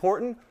that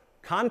important?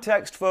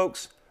 Context,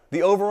 folks.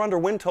 The over-under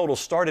win total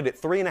started at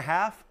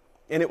 3.5,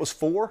 and it was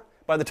 4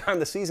 by the time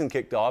the season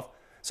kicked off.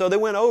 So they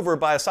went over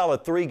by a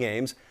solid 3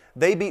 games.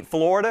 They beat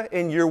Florida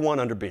in year 1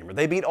 under Beamer.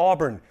 They beat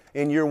Auburn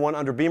in year 1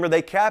 under Beamer.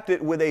 They capped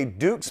it with a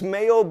Duke's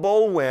Mayo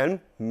Bowl win,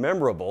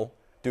 memorable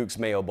Duke's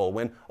Mayo Bowl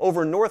win,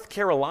 over North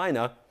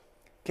Carolina.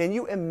 Can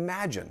you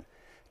imagine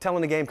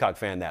telling a Gamecock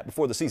fan that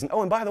before the season?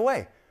 Oh, and by the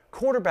way,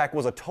 quarterback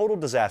was a total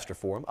disaster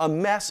for him, a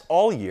mess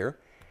all year.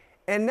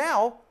 And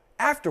now,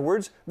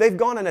 afterwards, they've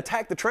gone and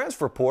attacked the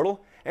transfer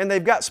portal, and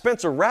they've got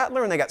Spencer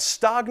Rattler and they got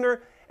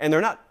Stogner, and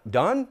they're not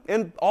done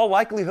in all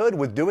likelihood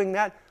with doing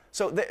that.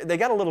 So they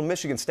got a little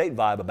Michigan State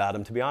vibe about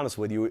them, to be honest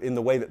with you, in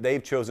the way that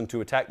they've chosen to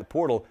attack the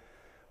portal.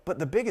 But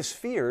the biggest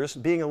fears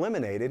being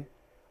eliminated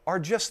are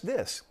just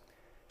this.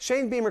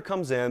 Shane Beamer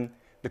comes in,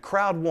 the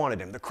crowd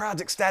wanted him. The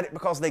crowd's ecstatic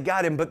because they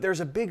got him, but there's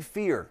a big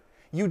fear.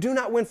 You do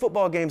not win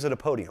football games at a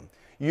podium.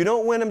 You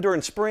don't win them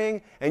during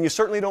spring, and you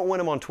certainly don't win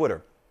them on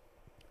Twitter.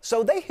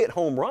 So they hit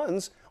home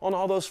runs on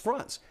all those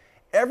fronts.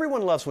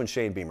 Everyone loves when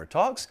Shane Beamer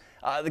talks.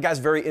 The guy's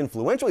very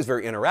influential. He's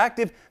very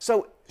interactive.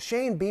 So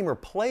Shane Beamer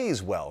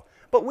plays well.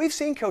 But we've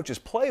seen coaches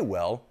play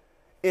well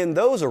in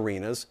those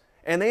arenas,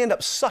 and they end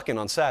up sucking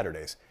on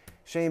Saturdays.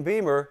 Shane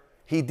Beamer,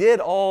 he did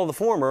all the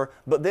former,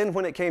 but then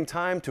when it came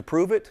time to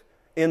prove it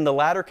in the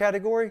latter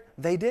category,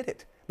 they did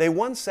it. They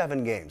won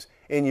 7 games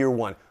in year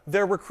 1.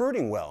 They're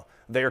recruiting well.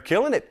 They're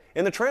killing it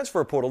in the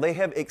transfer portal. They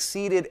have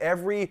exceeded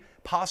every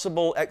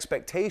possible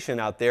expectation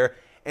out there.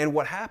 And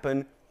what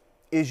happened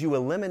is you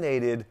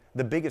eliminated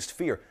the biggest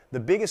fear. The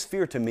biggest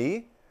fear to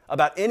me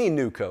about any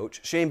new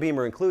coach, Shane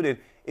Beamer included,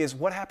 is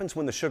what happens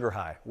when the sugar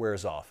high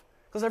wears off.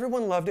 Because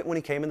everyone loved it when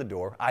he came in the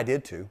door. I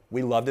did too.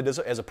 We loved it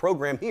as a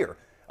program here.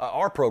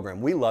 Our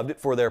program, we loved it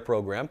for their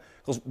program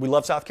because we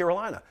love South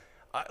Carolina.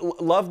 I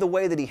love the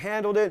way that he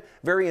handled it.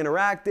 Very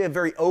interactive,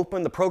 very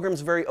open. The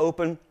program's very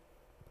open.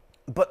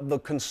 But the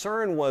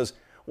concern was,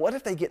 what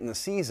if they get in the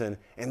season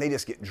and they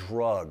just get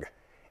drug?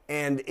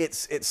 And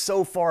it's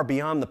so far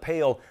beyond the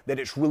pale that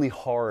it's really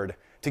hard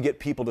to get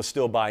people to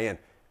still buy in.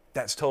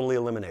 That's totally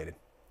eliminated.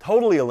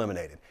 Totally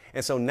eliminated.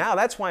 And so now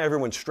that's why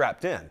everyone's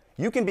strapped in.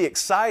 You can be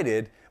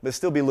excited, but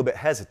still be a little bit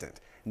hesitant.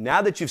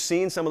 Now that you've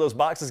seen some of those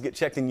boxes get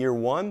checked in year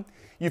 1,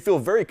 you feel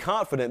very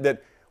confident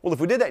that, well, if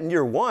we did that in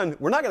year 1,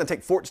 we're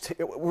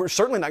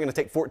certainly not going to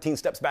take 14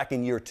 steps back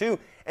in year 2.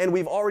 And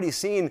we've already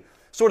seen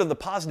sort of the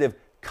positive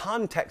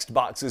context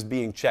boxes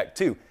being checked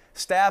too.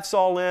 Staff's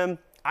all in.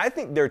 I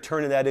think they're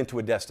turning that into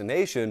a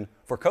destination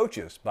for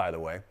coaches, by the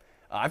way.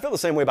 I feel the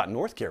same way about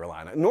North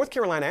Carolina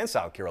and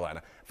South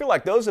Carolina. I feel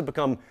like those have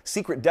become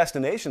secret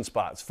destination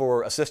spots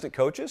for assistant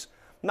coaches.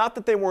 Not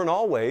that they weren't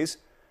always,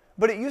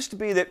 but it used to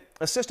be that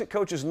assistant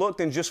coaches looked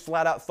and just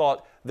flat out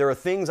thought, there are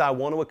things I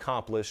want to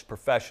accomplish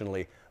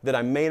professionally that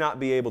I may not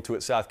be able to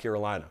at South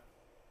Carolina.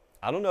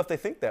 I don't know if they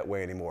think that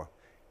way anymore.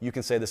 You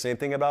can say the same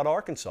thing about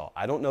Arkansas.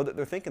 I don't know that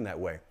they're thinking that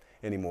way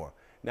anymore.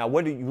 Now,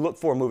 what do you look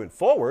for moving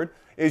forward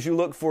is you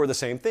look for the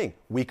same thing.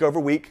 Week over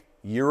week,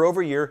 year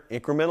over year,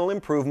 incremental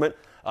improvement.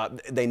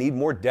 They need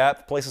more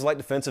depth. Places like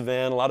defensive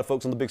end, a lot of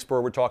folks on the Big Spur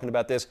were talking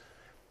about this.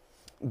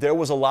 There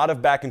was a lot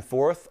of back and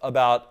forth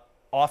about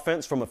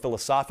offense from a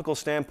philosophical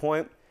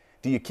standpoint.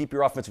 Do you keep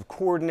your offensive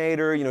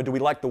coordinator? Do we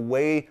like the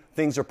way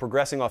things are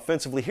progressing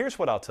offensively? Here's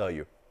what I'll tell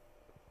you.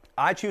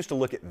 I choose to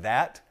look at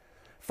that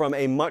from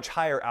a much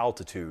higher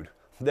altitude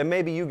than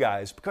maybe you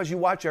guys, because you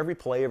watch every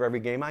play of every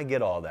game. I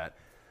get all that.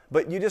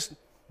 But you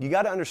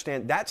got to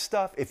understand that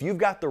stuff, if you've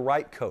got the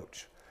right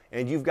coach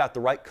and you've got the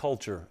right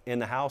culture in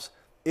the house,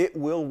 it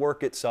will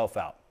work itself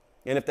out.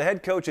 And if the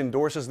head coach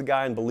endorses the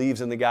guy and believes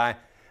in the guy,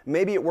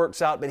 maybe it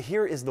works out. But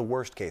here is the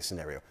worst case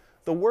scenario.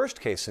 The worst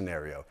case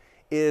scenario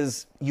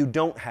is you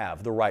don't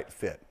have the right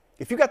fit.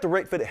 If you got the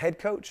right fit at head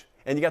coach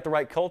and you got the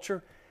right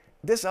culture,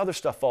 this other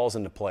stuff falls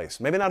into place.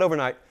 Maybe not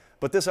overnight,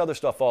 but this other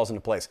stuff falls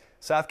into place.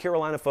 South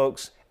Carolina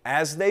folks,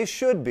 as they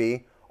should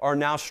be, are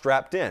now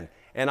strapped in.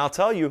 And I'll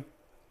tell you,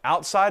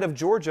 outside of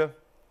Georgia,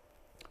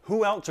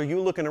 who else are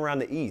you looking around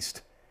the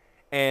East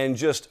and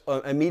just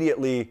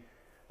immediately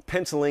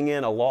penciling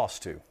in a loss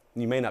to.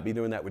 You may not be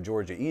doing that with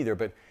Georgia either,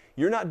 but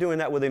you're not doing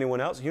that with anyone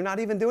else. You're not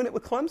even doing it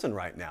with Clemson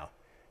right now.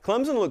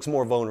 Clemson looks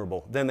more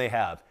vulnerable than they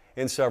have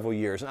in several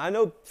years. And I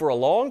know for a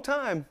long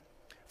time,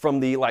 from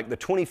the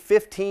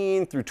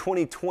 2015 through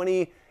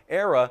 2020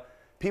 era,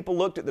 people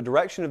looked at the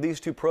direction of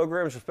these two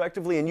programs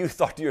respectively, and you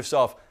thought to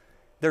yourself,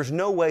 there's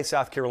no way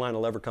South Carolina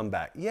will ever come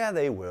back. Yeah,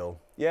 they will.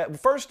 Yeah,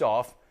 first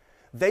off,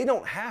 they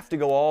don't have to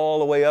go all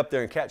the way up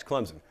there and catch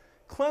Clemson.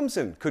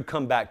 Clemson could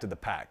come back to the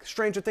pack.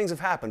 Stranger things have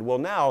happened. Well,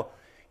 now,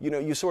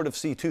 you sort of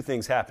see two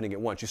things happening at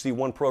once. You see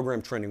one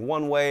program trending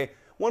one way,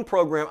 one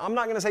program, I'm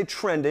not going to say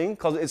trending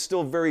because it's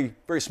still very,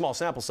 very small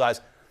sample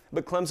size,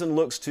 but Clemson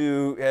looks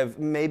to have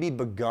maybe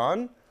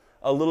begun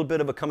a little bit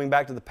of a coming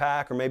back to the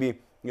pack, or maybe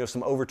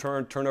some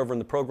turnover in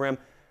the program.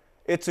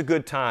 It's a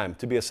good time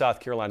to be a South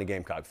Carolina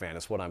Gamecock fan,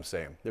 is what I'm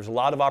saying. There's a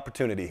lot of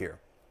opportunity here.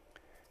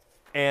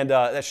 And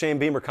that Shane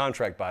Beamer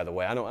contract, by the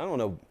way, I don't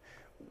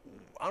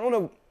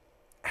know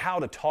how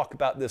to talk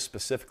about this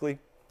specifically,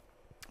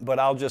 but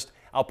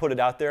I'll put it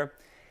out there.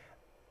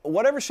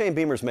 Whatever Shane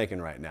Beamer's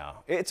making right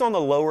now, it's on the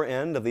lower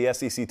end of the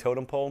SEC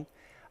totem pole.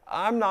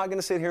 I'm not going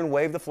to sit here and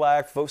wave the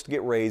flag for folks to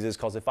get raises,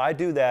 because if I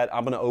do that,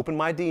 I'm going to open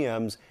my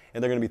DMs,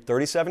 and there are going to be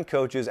 37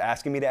 coaches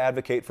asking me to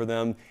advocate for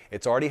them.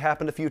 It's already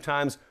happened a few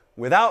times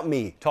without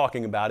me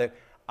talking about it.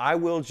 I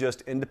will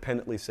just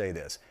independently say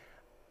this.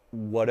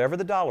 Whatever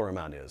the dollar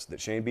amount is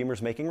that Shane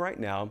Beamer's making right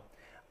now,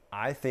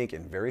 I think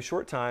in very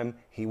short time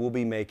he will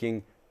be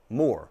making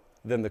more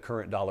than the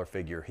current dollar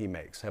figure he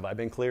makes. Have I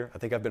been clear? I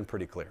think I've been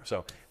pretty clear.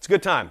 So it's a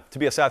good time to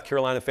be a South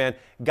Carolina fan.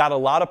 Got a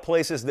lot of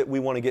places that we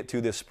want to get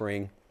to this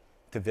spring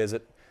to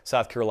visit.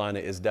 South Carolina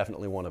is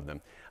definitely one of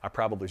them. I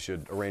probably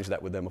should arrange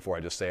that with them before I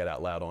just say it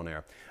out loud on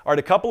air. All right,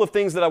 a couple of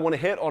things that I want to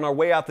hit on our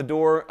way out the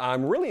door.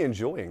 I'm really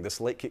enjoying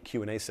this late kick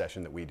Q&A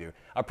session that we do.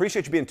 I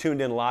appreciate you being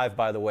tuned in live,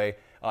 by the way.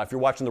 If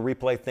you're watching the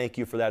replay, thank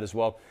you for that as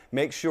well.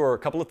 Make sure, a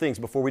couple of things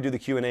before we do the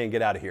Q&A and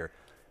get out of here.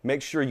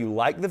 Make sure you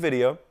like the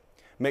video.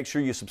 Make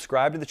sure you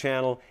subscribe to the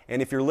channel.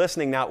 And if you're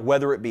listening now,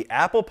 whether it be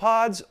Apple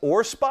Pods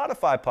or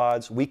Spotify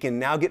Pods, we can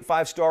now get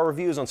 5-star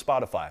reviews on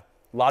Spotify.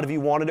 A lot of you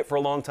wanted it for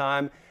a long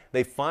time.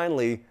 They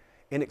finally,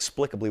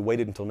 inexplicably,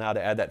 waited until now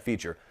to add that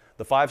feature.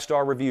 The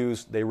 5-star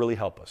reviews, they really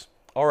help us.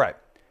 All right,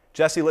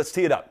 Jesse, let's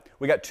tee it up.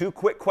 We got 2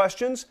 quick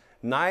questions.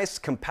 Nice,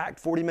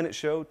 compact 40-minute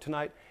show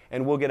tonight,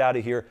 and we'll get out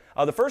of here.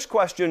 The first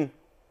question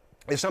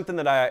is something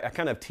that I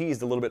kind of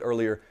teased a little bit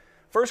earlier.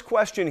 First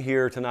question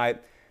here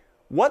tonight,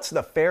 what's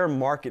the fair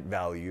market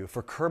value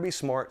for Kirby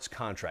Smart's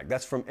contract?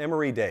 That's from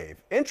Emory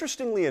Dave.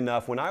 Interestingly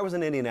enough, when I was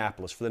in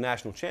Indianapolis for the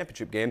national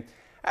championship game,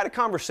 I had a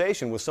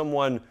conversation with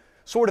someone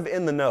sort of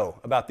in the know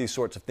about these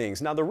sorts of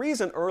things. Now, the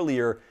reason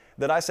earlier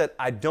that I said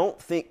I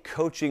don't think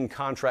coaching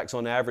contracts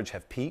on average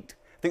have peaked,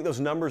 I think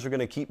those numbers are going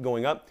to keep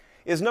going up,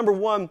 is number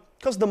one,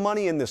 because the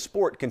money in this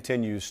sport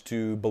continues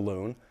to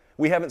balloon.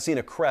 We haven't seen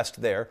a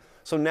crest there.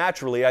 So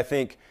naturally, I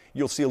think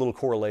you'll see a little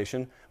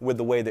correlation with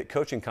the way that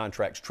coaching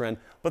contracts trend.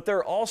 But there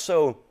are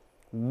also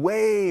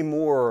way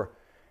more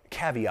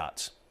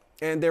caveats,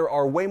 and there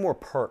are way more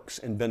perks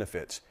and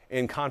benefits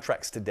in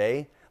contracts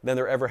today than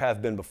there ever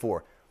have been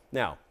before.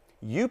 Now,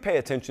 you pay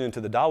attention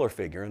to the dollar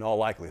figure in all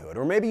likelihood,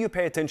 or maybe you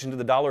pay attention to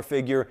the dollar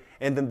figure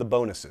and then the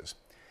bonuses.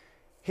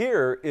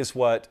 Here is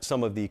what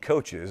some of the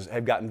coaches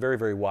have gotten very,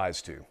 very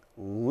wise to.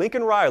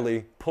 Lincoln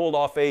Riley pulled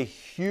off a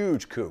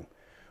huge coup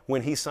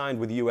when he signed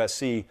with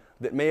USC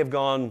that may have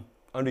gone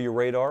under your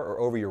radar or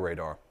over your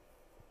radar.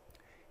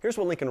 Here's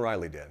what Lincoln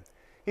Riley did.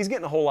 He's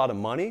getting a whole lot of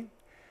money,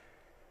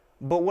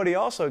 but what he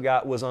also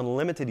got was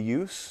unlimited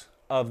use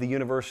of the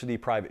university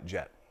private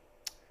jet.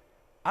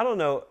 I don't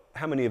know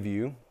how many of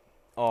you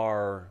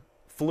are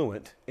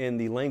fluent in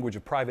the language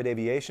of private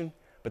aviation,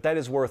 but that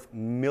is worth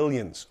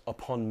millions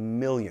upon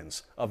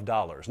millions of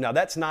dollars. Now,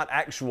 that's not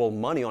actual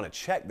money on a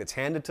check that's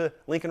handed to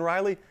Lincoln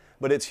Riley,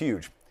 but it's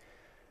huge.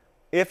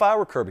 If I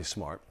were Kirby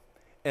Smart,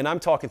 and I'm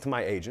talking to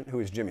my agent, who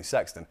is Jimmy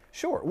Sexton,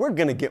 sure, we're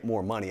going to get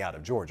more money out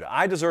of Georgia.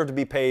 I deserve to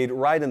be paid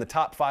right in the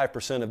top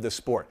 5% of this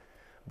sport.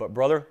 But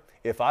brother,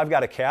 if I've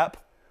got a cap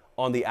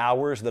on the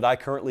hours that I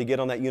currently get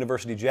on that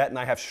university jet, and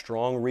I have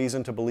strong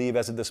reason to believe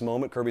as of this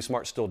moment Kirby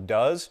Smart still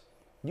does,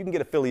 you can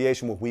get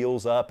affiliation with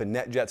Wheels Up and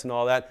NetJets and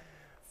all that.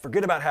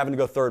 Forget about having to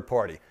go third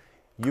party.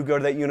 You go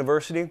to that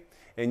university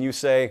and you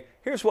say,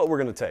 here's what we're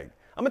going to take.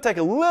 I'm going to take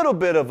a little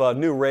bit of a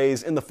new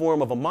raise in the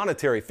form of a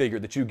monetary figure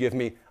that you give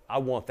me. I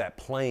want that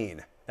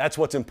plane. That's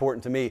what's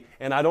important to me.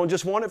 And I don't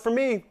just want it for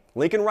me.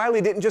 Lincoln Riley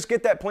didn't just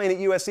get that plane at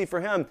USC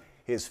for him.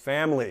 His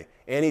family,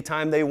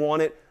 anytime they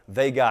want it,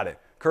 they got it.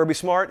 Kirby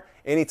Smart,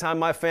 anytime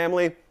my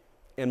family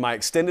and my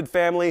extended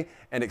family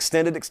and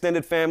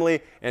extended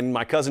family and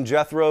my cousin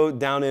Jethro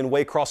down in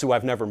Waycross, who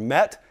I've never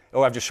met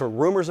or I've just heard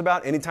rumors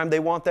about, anytime they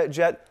want that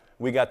jet,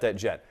 we got that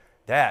jet.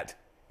 That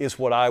is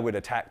what I would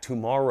attack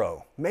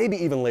tomorrow, maybe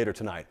even later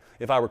tonight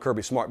if I were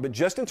Kirby Smart. But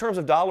just in terms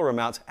of dollar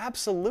amounts,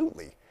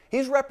 absolutely.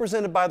 He's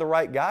represented by the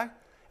right guy.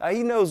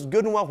 He knows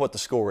good and well what the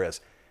score is.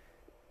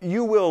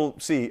 You will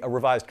see a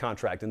revised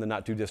contract in the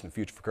not too distant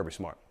future for Kirby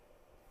Smart.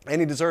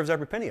 And he deserves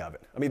every penny of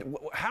it. I mean,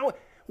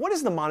 What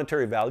is the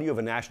monetary value of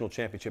a national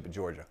championship at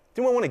Georgia?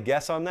 Do anyone want to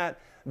guess on that?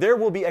 There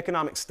will be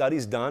economic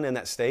studies done in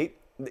that state.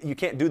 You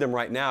can't do them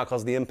right now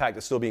because the impact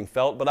is still being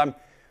felt, but I'm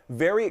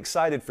very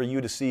excited for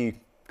you to see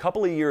a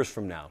couple of years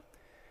from now.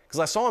 Because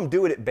I saw him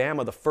do it at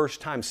Bama the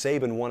first time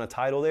Saban won a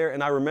title there,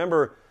 and I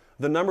remember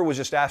the number was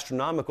just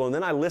astronomical. And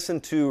then I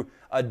listened to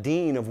a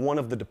dean of one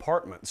of the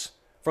departments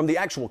from the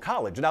actual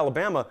college at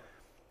Alabama,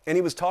 and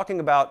he was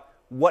talking about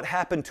what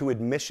happened to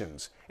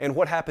admissions and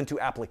what happened to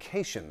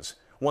applications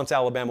once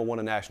Alabama won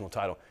a national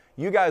title.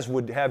 You guys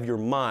would have your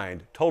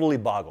mind totally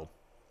boggled,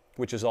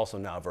 which is also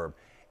now a verb,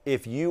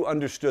 if you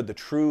understood the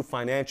true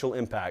financial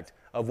impact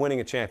of winning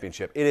a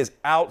championship. It is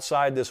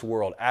outside this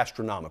world,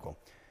 astronomical.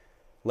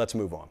 Let's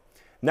move on.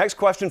 Next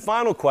question,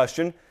 final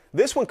question.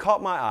 This one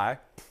caught my eye.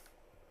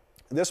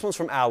 This one's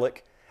from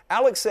Alec.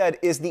 Alec said,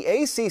 is the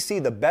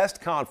ACC the best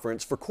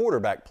conference for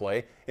quarterback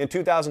play in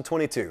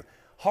 2022?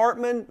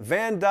 Hartman,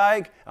 Van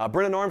Dyke,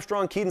 Brennan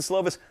Armstrong, Keaton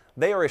Slovis,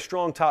 they are a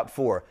strong top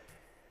four.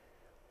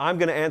 I'm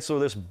going to answer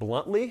this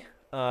bluntly.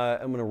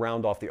 I'm going to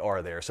round off the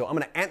R there. So I'm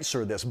going to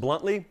answer this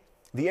bluntly.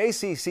 The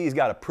ACC's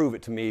got to prove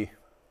it to me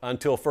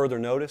until further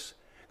notice.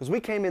 Because we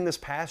came in this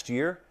past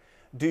year.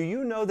 Do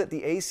you know that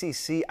the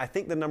ACC, I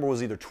think the number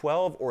was either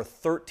 12 or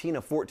 13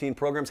 of 14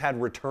 programs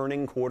had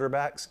returning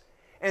quarterbacks?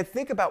 And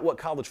think about what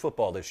college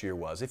football this year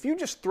was. If you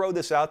just throw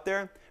this out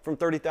there from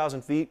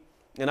 30,000 feet,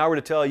 and I were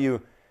to tell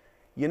you,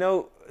 you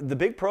know, the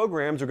big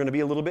programs are going to be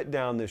a little bit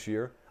down this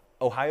year.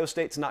 Ohio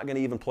State's not going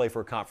to even play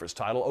for a conference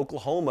title.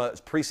 Oklahoma,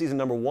 preseason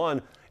number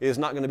 1, is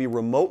not going to be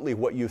remotely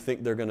what you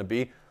think they're going to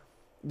be.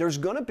 There's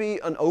going to be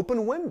an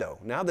open window.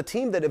 Now, the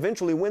team that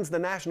eventually wins the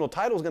national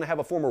title is going to have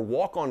a former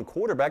walk-on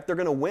quarterback. They're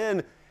going to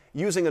win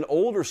using an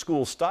older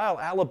school style.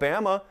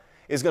 Alabama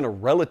is going to,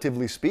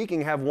 relatively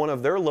speaking, have one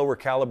of their lower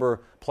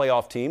caliber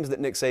playoff teams that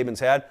Nick Saban's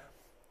had.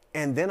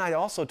 And then I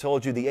also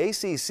told you the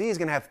ACC is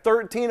going to have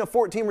 13 of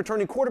 14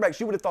 returning quarterbacks.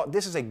 You would have thought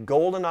this is a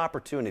golden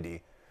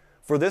opportunity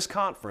for this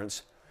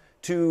conference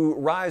to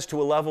rise to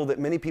a level that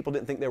many people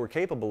didn't think they were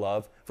capable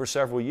of for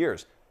several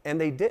years. And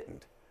they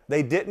didn't.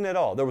 They didn't at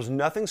all. There was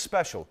nothing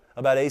special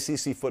about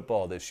ACC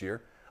football this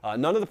year.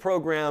 None of the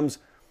programs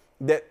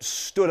that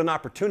stood an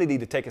opportunity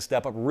to take a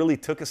step up really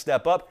took a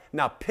step up.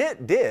 Now,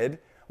 Pitt did,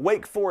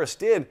 Wake Forest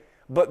did,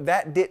 but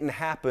that didn't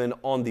happen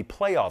on the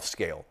playoff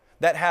scale.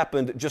 That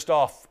happened just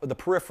off the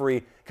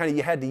periphery. Kind of,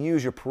 you had to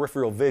use your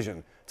peripheral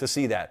vision to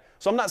see that.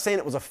 So I'm not saying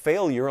it was a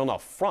failure on all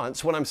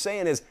fronts. What I'm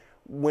saying is,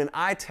 when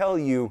I tell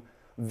you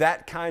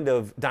that kind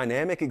of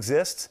dynamic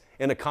exists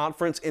in a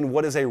conference in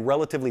what is a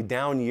relatively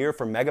down year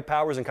for mega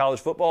powers in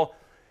college football,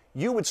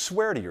 you would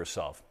swear to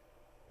yourself,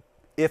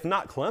 if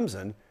not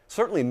Clemson,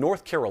 certainly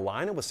North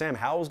Carolina with Sam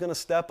Howell's going to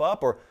step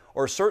up,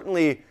 or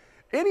certainly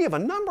any of a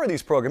number of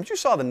these programs. You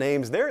saw the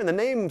names there, and the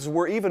names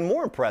were even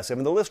more impressive,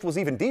 and the list was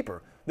even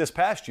deeper this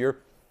past year.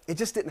 It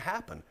just didn't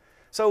happen.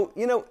 So,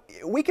 you know,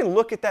 we can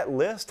look at that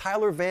list,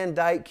 Tyler Van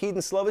Dyke, Keaton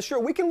Slovis, sure,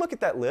 we can look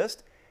at that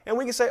list, and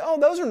we can say, oh,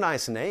 those are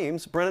nice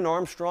names. Brennan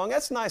Armstrong,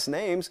 that's nice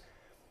names.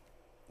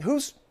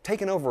 Who's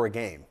taken over a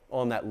game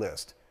on that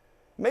list?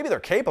 Maybe they're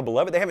capable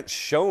of it. They haven't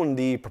shown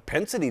the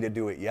propensity to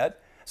do it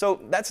yet.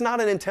 So that's not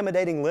an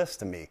intimidating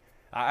list to me.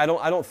 I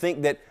don't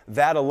think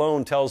that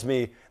alone tells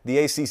me the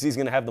ACC is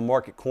going to have the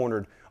market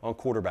cornered on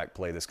quarterback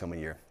play this coming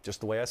year. Just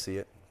the way I see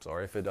it.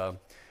 Sorry if it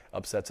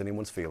upsets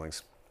anyone's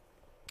feelings.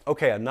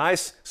 Okay, a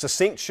nice,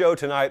 succinct show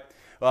tonight.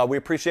 We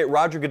appreciate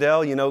Roger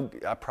Goodell. You know,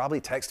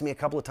 probably texted me a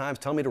couple of times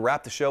telling me to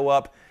wrap the show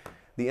up.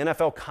 The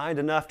NFL kind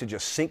enough to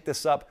just sync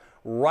this up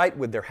right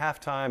with their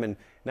halftime, and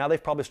now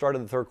they've probably started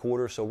the third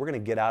quarter, so we're going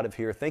to get out of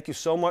here. Thank you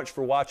so much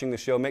for watching the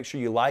show. Make sure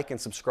you like and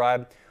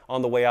subscribe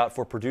on the way out.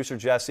 For producer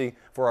Jesse,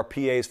 for our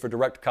PAs, for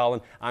Director Colin,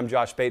 I'm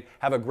Josh Pate.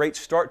 Have a great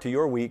start to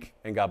your week,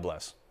 and God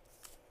bless.